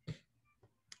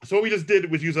 So what we just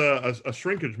did was use a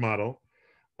shrinkage model,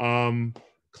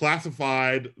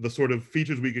 classified the sort of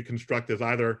features we could construct as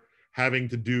either having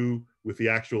to do with the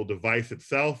actual device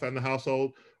itself and the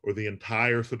household, or the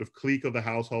entire sort of clique of the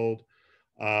household,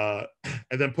 and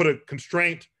then put a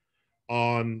constraint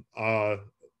on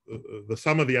the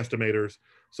sum of the estimators,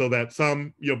 so that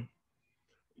some,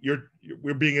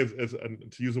 we're being as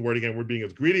to use the word again, we're being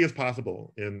as greedy as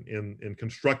possible in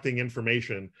constructing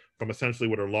information from essentially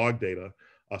what are log data.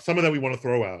 Some of that we want to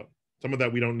throw out, some of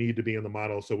that we don't need to be in the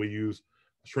model, so we use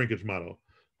a shrinkage model,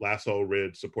 lasso,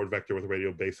 ridge, support vector with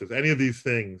radial basis. Any of these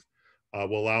things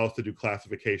will allow us to do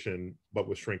classification, but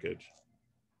with shrinkage.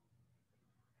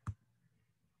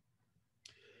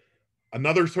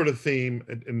 Another sort of theme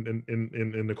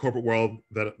in the corporate world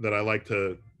that I like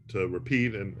to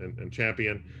repeat and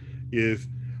champion is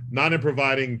not in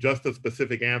providing just a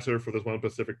specific answer for this one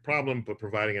specific problem, but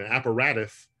providing an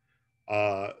apparatus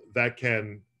that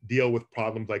can deal with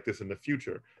problems like this in the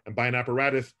future. And by an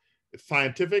apparatus, it's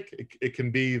scientific. It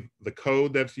can be the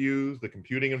code that's used, the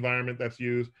computing environment that's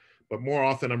used, but more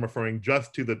often I'm referring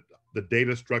just to the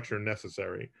data structure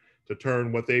necessary to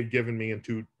turn what they've given me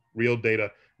into real data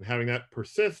and having that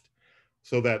persist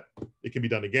so that it can be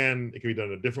done again, it can be done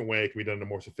in a different way, it can be done in a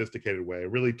more sophisticated way,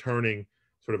 really turning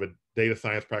sort of a data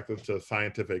science practice to a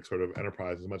scientific sort of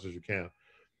enterprise as much as you can.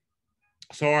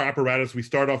 So our apparatus, we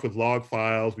start off with log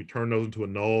files, we turn those into a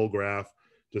null graph,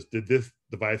 just did this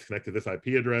device connect to this IP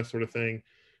address sort of thing.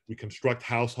 We construct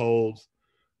households,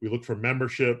 we look for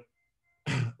membership.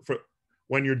 For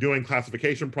when you're doing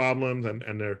classification problems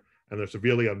and they're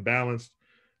severely unbalanced,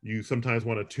 you sometimes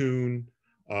want to tune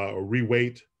or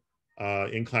reweight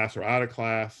in class or out of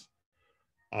class.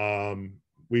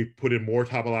 we put in more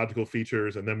topological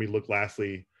features, and then we look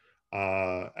lastly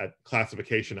at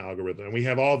classification algorithm. And we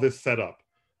have all this set up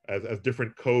as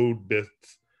different code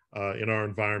bits in our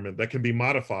environment that can be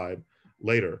modified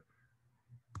later.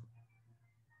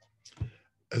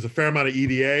 There's a fair amount of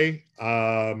EDA.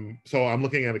 So I'm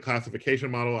looking at a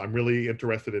classification model. I'm really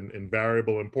interested in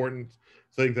variable importance,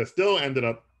 things that still ended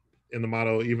up in the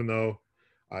model, even though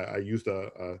I used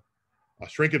a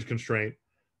shrinkage constraint.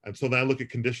 And so then I look at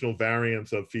conditional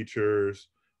variance of features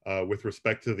with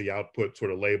respect to the output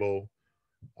sort of label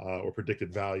or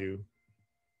predicted value.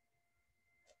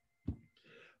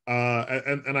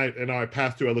 And I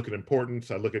pass through, I look at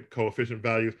importance, I look at coefficient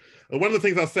values. And one of the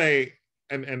things I'll say,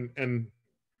 and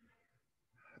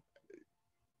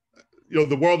you know,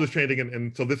 the world is changing,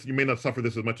 and so this, you may not suffer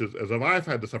this as much as I've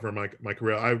had to suffer in my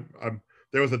career.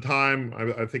 There was a time,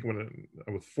 I think when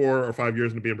I was 4 or 5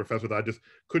 years into being a professor, that I just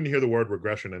couldn't hear the word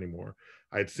regression anymore.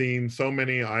 I had seen so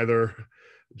many either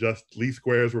just least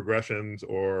squares regressions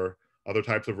or other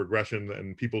types of regression,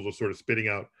 and people just sort of spitting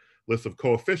out lists of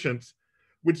coefficients,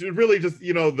 which is really just,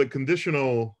 you know, the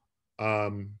conditional,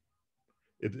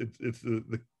 it's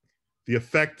the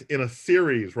effect in a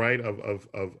series, right, of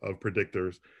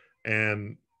predictors.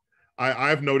 And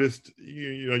I've noticed,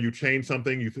 you know, you change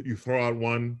something, you throw out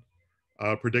one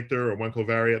predictor or one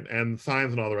covariant, and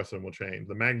signs and all the rest of them will change.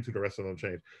 The magnitude of the rest of them will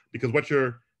change, because what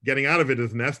you're getting out of it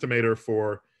is an estimator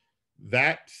for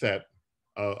that set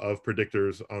of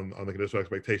predictors on the conditional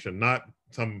expectation, not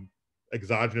some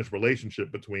exogenous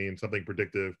relationship between something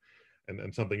predictive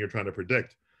and something you're trying to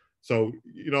predict. So,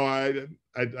 you know, I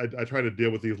try to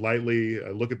deal with these lightly,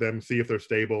 look at them, see if they're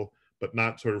stable, but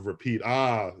not sort of repeat, you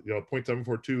know,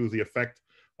 0.742 is the effect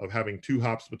of having 2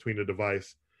 hops between a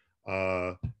device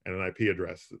and an IP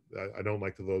address. I don't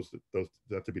like those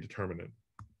that to be determinate.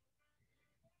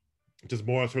 Just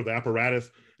more sort of the apparatus.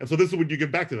 And so this is what you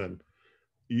give back to them.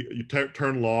 You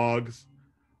turn logs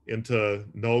into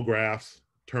null graphs,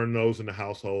 turn those into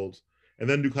households, and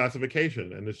then do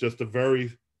classification. And it's just a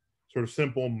very sort of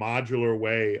simple modular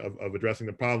way of addressing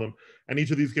the problem. And each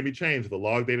of these can be changed. The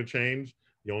log data change,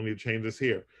 you only need to change this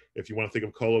here. If you want to think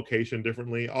of collocation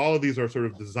differently, all of these are sort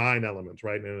of design elements,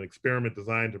 right? And an experiment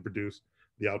designed to produce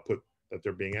the output that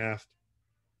they're being asked.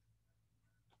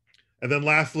 And then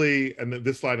lastly, and then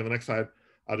this slide and the next slide,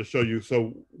 I'll just show you.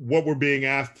 So what we're being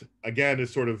asked, again,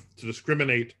 is sort of to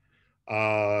discriminate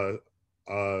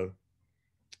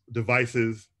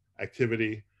devices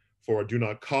activity for a do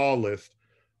not call list.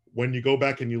 When you go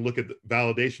back and you look at the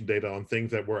validation data on things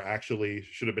that were actually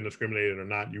should have been discriminated or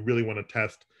not, you really want to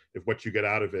test if what you get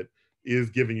out of it is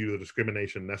giving you the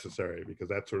discrimination necessary, because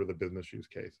that's sort of the business use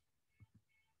case.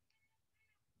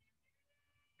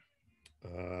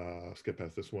 Skip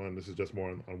past this one. This is just more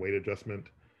on weight adjustment.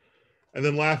 And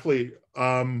then lastly,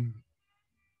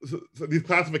 so these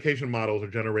classification models are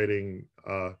generating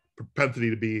propensity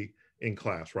to be in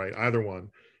class, right? Either one.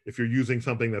 If you're using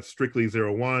something that's strictly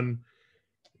 0-1,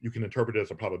 you can interpret it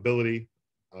as a probability.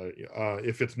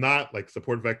 If it's not, like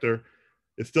support vector,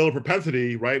 it's still a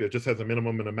propensity, right? It just has a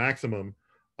minimum and a maximum.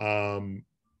 In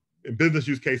business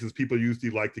use cases, people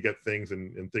usually like to get things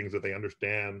in things that they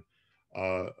understand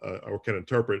or can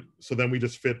interpret. So then we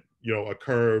just fit, you know, a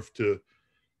curve to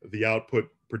the output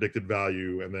predicted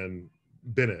value and then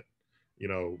bin it. You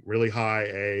know, really high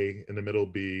A, in the middle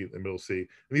B, in the middle C.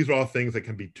 And these are all things that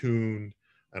can be tuned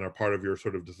and are part of your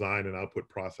sort of design and output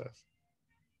process.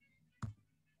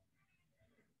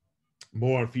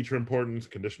 More on feature importance,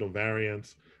 conditional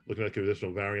variance, looking at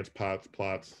conditional variance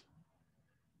plots.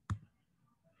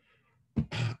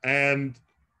 And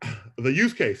the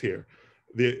use case here,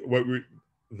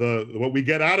 what we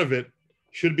get out of it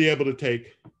should be able to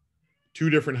take 2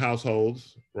 different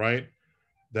households, right,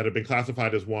 that have been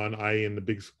classified as 1, i.e. in the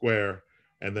big square,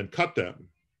 and then cut them.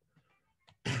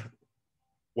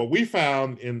 What we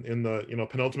found in the, you know,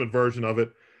 penultimate version of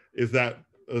it is that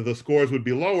the scores would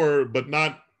be lower, but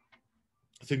not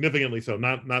significantly so,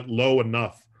 not low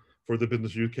enough for the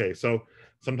business use case. So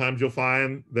sometimes you'll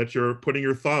find that you're putting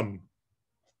your thumb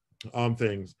on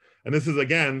things. And this is,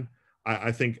 again,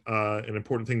 I think an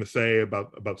important thing to say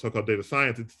about so-called data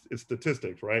science. It's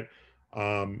statistics, right?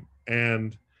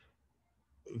 And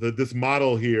this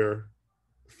model here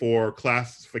for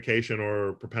classification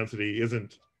or propensity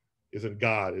isn't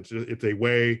God. It's a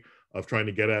way of trying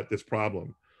to get at this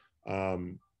problem.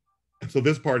 And so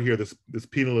this part here, this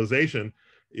penalization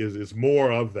is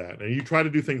more of that. And you try to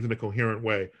do things in a coherent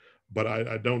way, but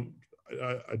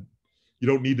you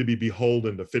don't need to be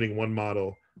beholden to fitting one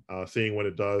model, seeing what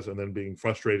it does, and then being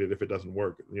frustrated if it doesn't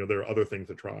work. You know, there are other things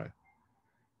to try.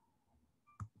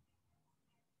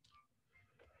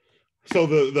 So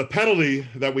the penalty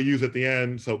that we use at the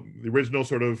end, so the original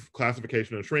sort of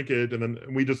classification and shrinkage, and then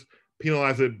we just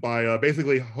penalize it by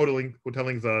basically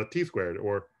Hotelling's t-squared,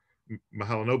 or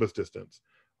Mahalanobis distance.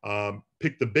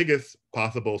 Pick the biggest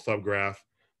possible subgraph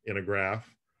in a graph.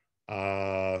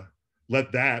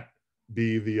 Let that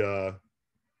be the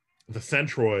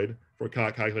centroid for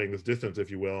calculating this distance,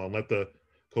 if you will, and let the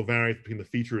covariance between the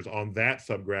features on that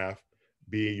subgraph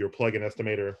be your plug-in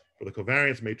estimator for the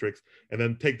covariance matrix, and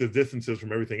then take the distances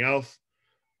from everything else,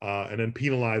 and then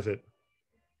penalize it,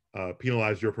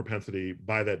 penalize your propensity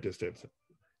by that distance,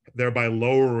 thereby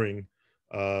lowering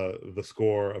the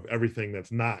score of everything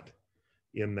that's not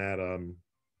in that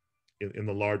in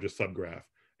the largest subgraph,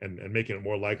 and making it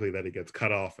more likely that it gets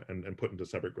cut off and put into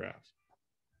separate graphs.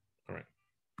 All right.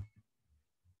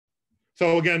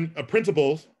 So again,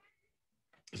 principles.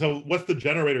 So what's the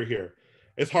generator here?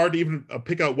 It's hard to even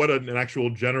pick out what an actual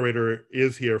generator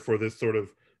is here for this sort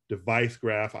of device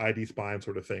graph, ID spine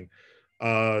sort of thing.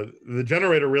 The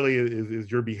generator really is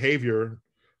your behavior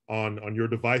on your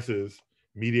devices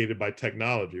mediated by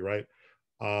technology, right?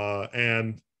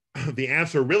 And the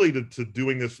answer really to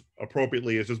doing this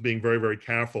appropriately is just being very, very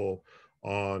careful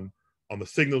on the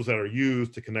signals that are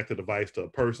used to connect the device to a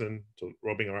person, to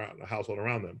roaming around a household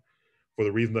around them. For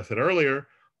the reasons I said earlier,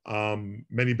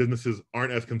 many businesses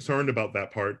aren't as concerned about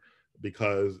that part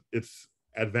because it's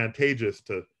advantageous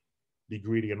to be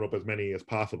greedy and rope as many as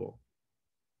possible.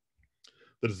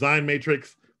 The design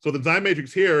matrix. So the design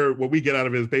matrix here, what we get out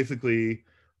of it is basically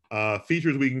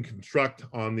features we can construct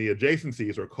on the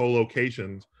adjacencies or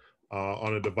co-locations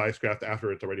on a device graph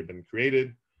after it's already been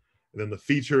created. And then the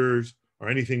features are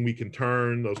anything we can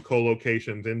turn those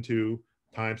co-locations into,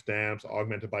 timestamps,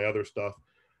 augmented by other stuff,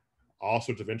 all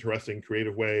sorts of interesting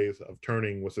creative ways of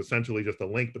turning what's essentially just a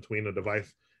link between a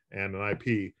device and an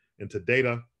IP into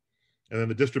data. And then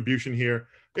the distribution here,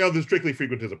 the strictly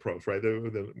frequentist approach, right?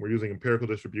 We're using empirical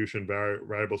distribution,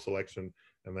 variable selection,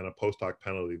 and then a post hoc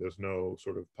penalty. There's no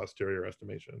sort of posterior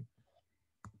estimation.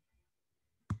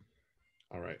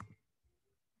 All right.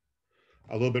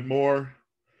 A little bit more.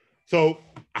 So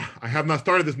I have not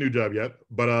started this new job yet,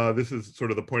 but this is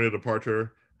sort of the point of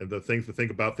departure and the things to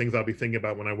think about, things I'll be thinking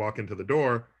about when I walk into the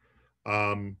door.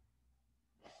 The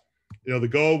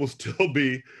goal will still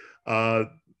be,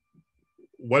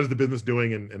 what is the business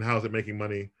doing and how is it making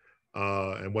money,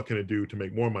 and what can it do to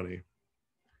make more money?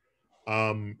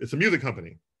 It's a music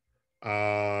company.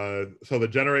 So the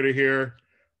generator here,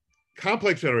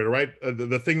 complex generator, right?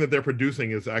 The thing that they're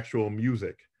producing is actual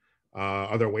music.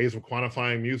 Are there ways of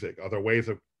quantifying music? Are there ways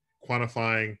of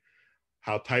quantifying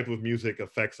how type of music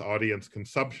affects audience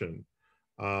consumption?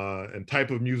 And type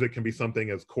of music can be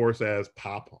something as coarse as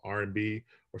pop, R&B,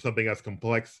 or something as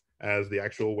complex as the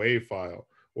actual wave file.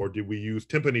 Or did we use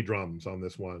timpani drums on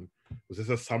this one? Was this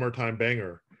a summertime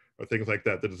banger? Or things like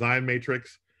that. The design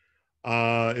matrix.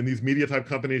 In these media type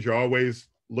companies, you're always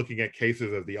looking at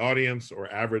cases as the audience or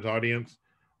average audience.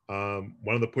 One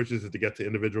of the pushes is to get to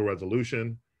individual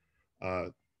resolution.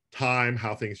 Time,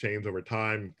 how things change over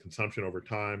time, consumption over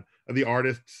time, and the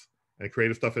artists and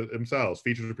creative stuff themselves.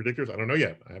 Features and predictors, I don't know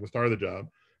yet. I haven't started the job.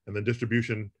 And then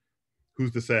distribution,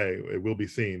 who's to say? It will be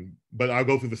seen. But I'll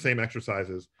go through the same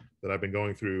exercises that I've been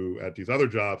going through at these other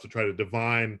jobs to try to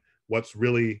divine what's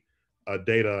really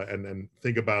data and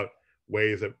think about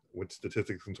ways that with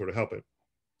statistics can sort of help it.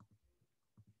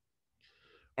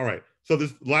 All right, so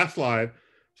this last slide.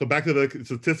 So back to the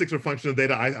statistics or function of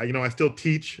data. I still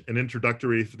teach an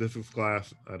introductory statistics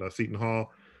class at Seton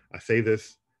Hall. I say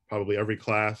this probably every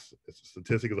class. It's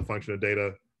statistics as a function of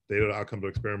data to outcome to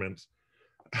experiments.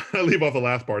 I leave off the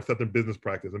last part, except in business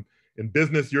practice. In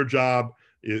business, your job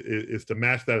is to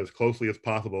match that as closely as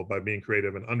possible by being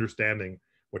creative and understanding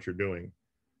what you're doing.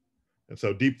 And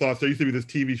so Deep Thoughts, there used to be this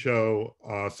TV show,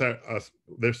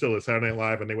 there still is, Saturday Night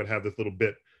Live, and they would have this little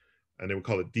bit and they would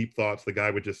call it Deep Thoughts. The guy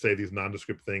would just say these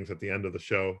nondescript things at the end of the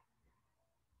show.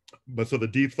 But so the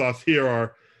deep thoughts here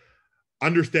are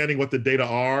understanding what the data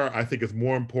are, I think is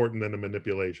more important than the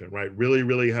manipulation, right? Really,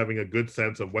 really having a good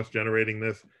sense of what's generating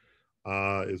this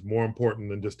is more important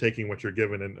than just taking what you're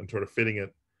given and sort of fitting it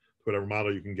to whatever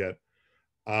model you can get.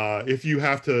 If you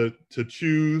have to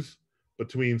choose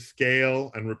between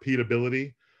scale and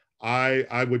repeatability,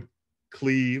 I would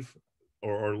cleave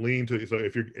or lean to. So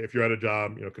if you're at a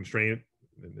job, constraint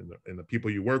in the people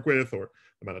you work with or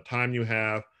the amount of time you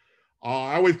have,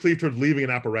 I always cleave towards leaving an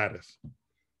apparatus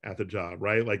at the job,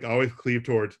 right? Like I always cleave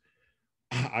towards,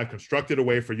 I've constructed a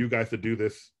way for you guys to do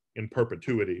this in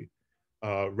perpetuity,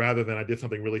 rather than I did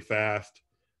something really fast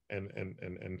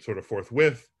and sort of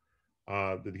forthwith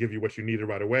to give you what you needed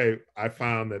right away. I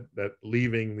found that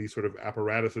leaving these sort of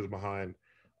apparatuses behind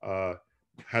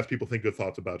has people think good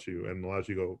thoughts about you and allows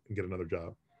you to go and get another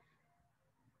job.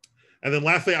 And then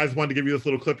lastly, I just wanted to give you this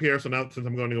little clip here. So now, since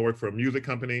I'm going to go work for a music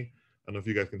company, I don't know if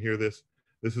you guys can hear this.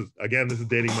 This is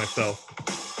dating myself.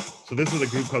 So this is a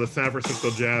group called the San Francisco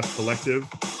Jazz Collective.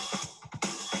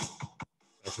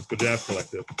 San Francisco Jazz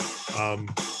Collective.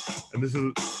 And this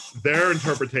is their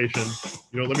interpretation.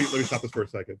 Let me stop this for a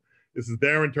second. This is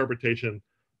their interpretation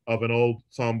of an old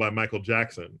song by Michael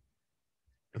Jackson.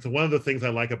 And so one of the things I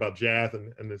like about jazz,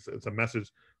 and it's a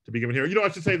message to be given here. I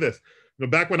should say this.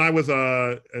 Back when I was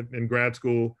in grad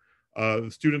school,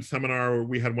 student seminar,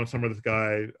 we had one summer, this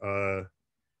guy,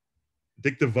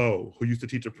 Dick DeVoe, who used to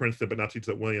teach at Princeton but now teaches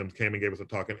at Williams, came and gave us a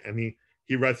talk. And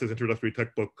he writes this introductory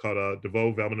textbook called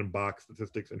DeVoe, Velman, and Bach,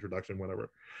 Statistics, Introduction,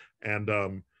 whatever. And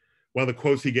one of the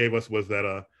quotes he gave us was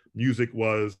that music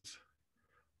was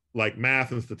like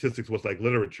math and statistics was like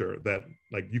literature, that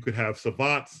like you could have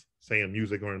savants, say in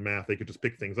music or in math, they could just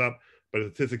pick things up, but in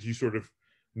statistics, you sort of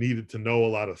needed to know a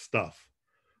lot of stuff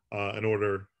in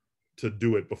order to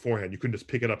do it beforehand. You couldn't just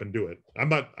pick it up and do it.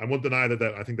 I won't deny that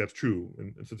I think that's true.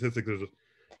 In statistics, there's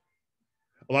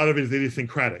a lot of it is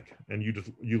idiosyncratic, and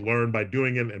you learn by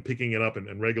doing it and picking it up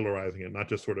and regularizing it, not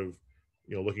just sort of,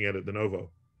 looking at it de novo.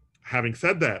 Having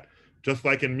said that, just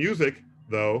like in music,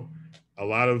 though, a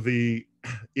lot of the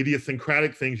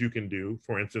idiosyncratic things you can do,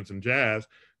 for instance, in jazz,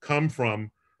 come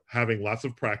from having lots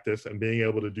of practice and being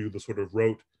able to do the sort of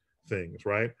rote things,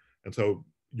 right? And so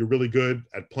you're really good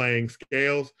at playing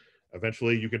scales.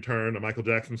 Eventually, you can turn a Michael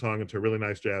Jackson song into a really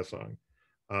nice jazz song.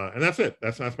 And that's it.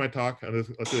 That's my talk. Let's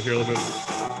do it here a little bit.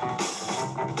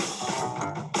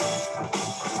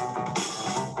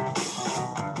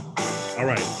 All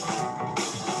right.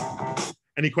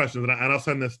 Any questions? And I'll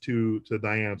send this to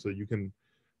Diane so you can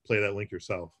play that link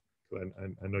yourself.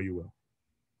 I know you will.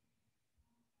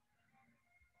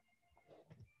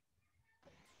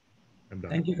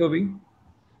 Thank you, Kobi.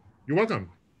 You're welcome.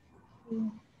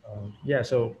 Yeah,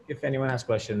 so if anyone has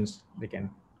questions, they can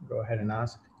go ahead and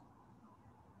ask.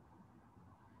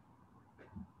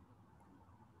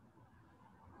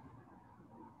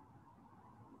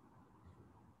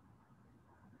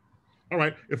 All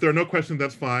right. If there are no questions,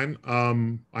 that's fine.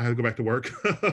 I have to go back to work.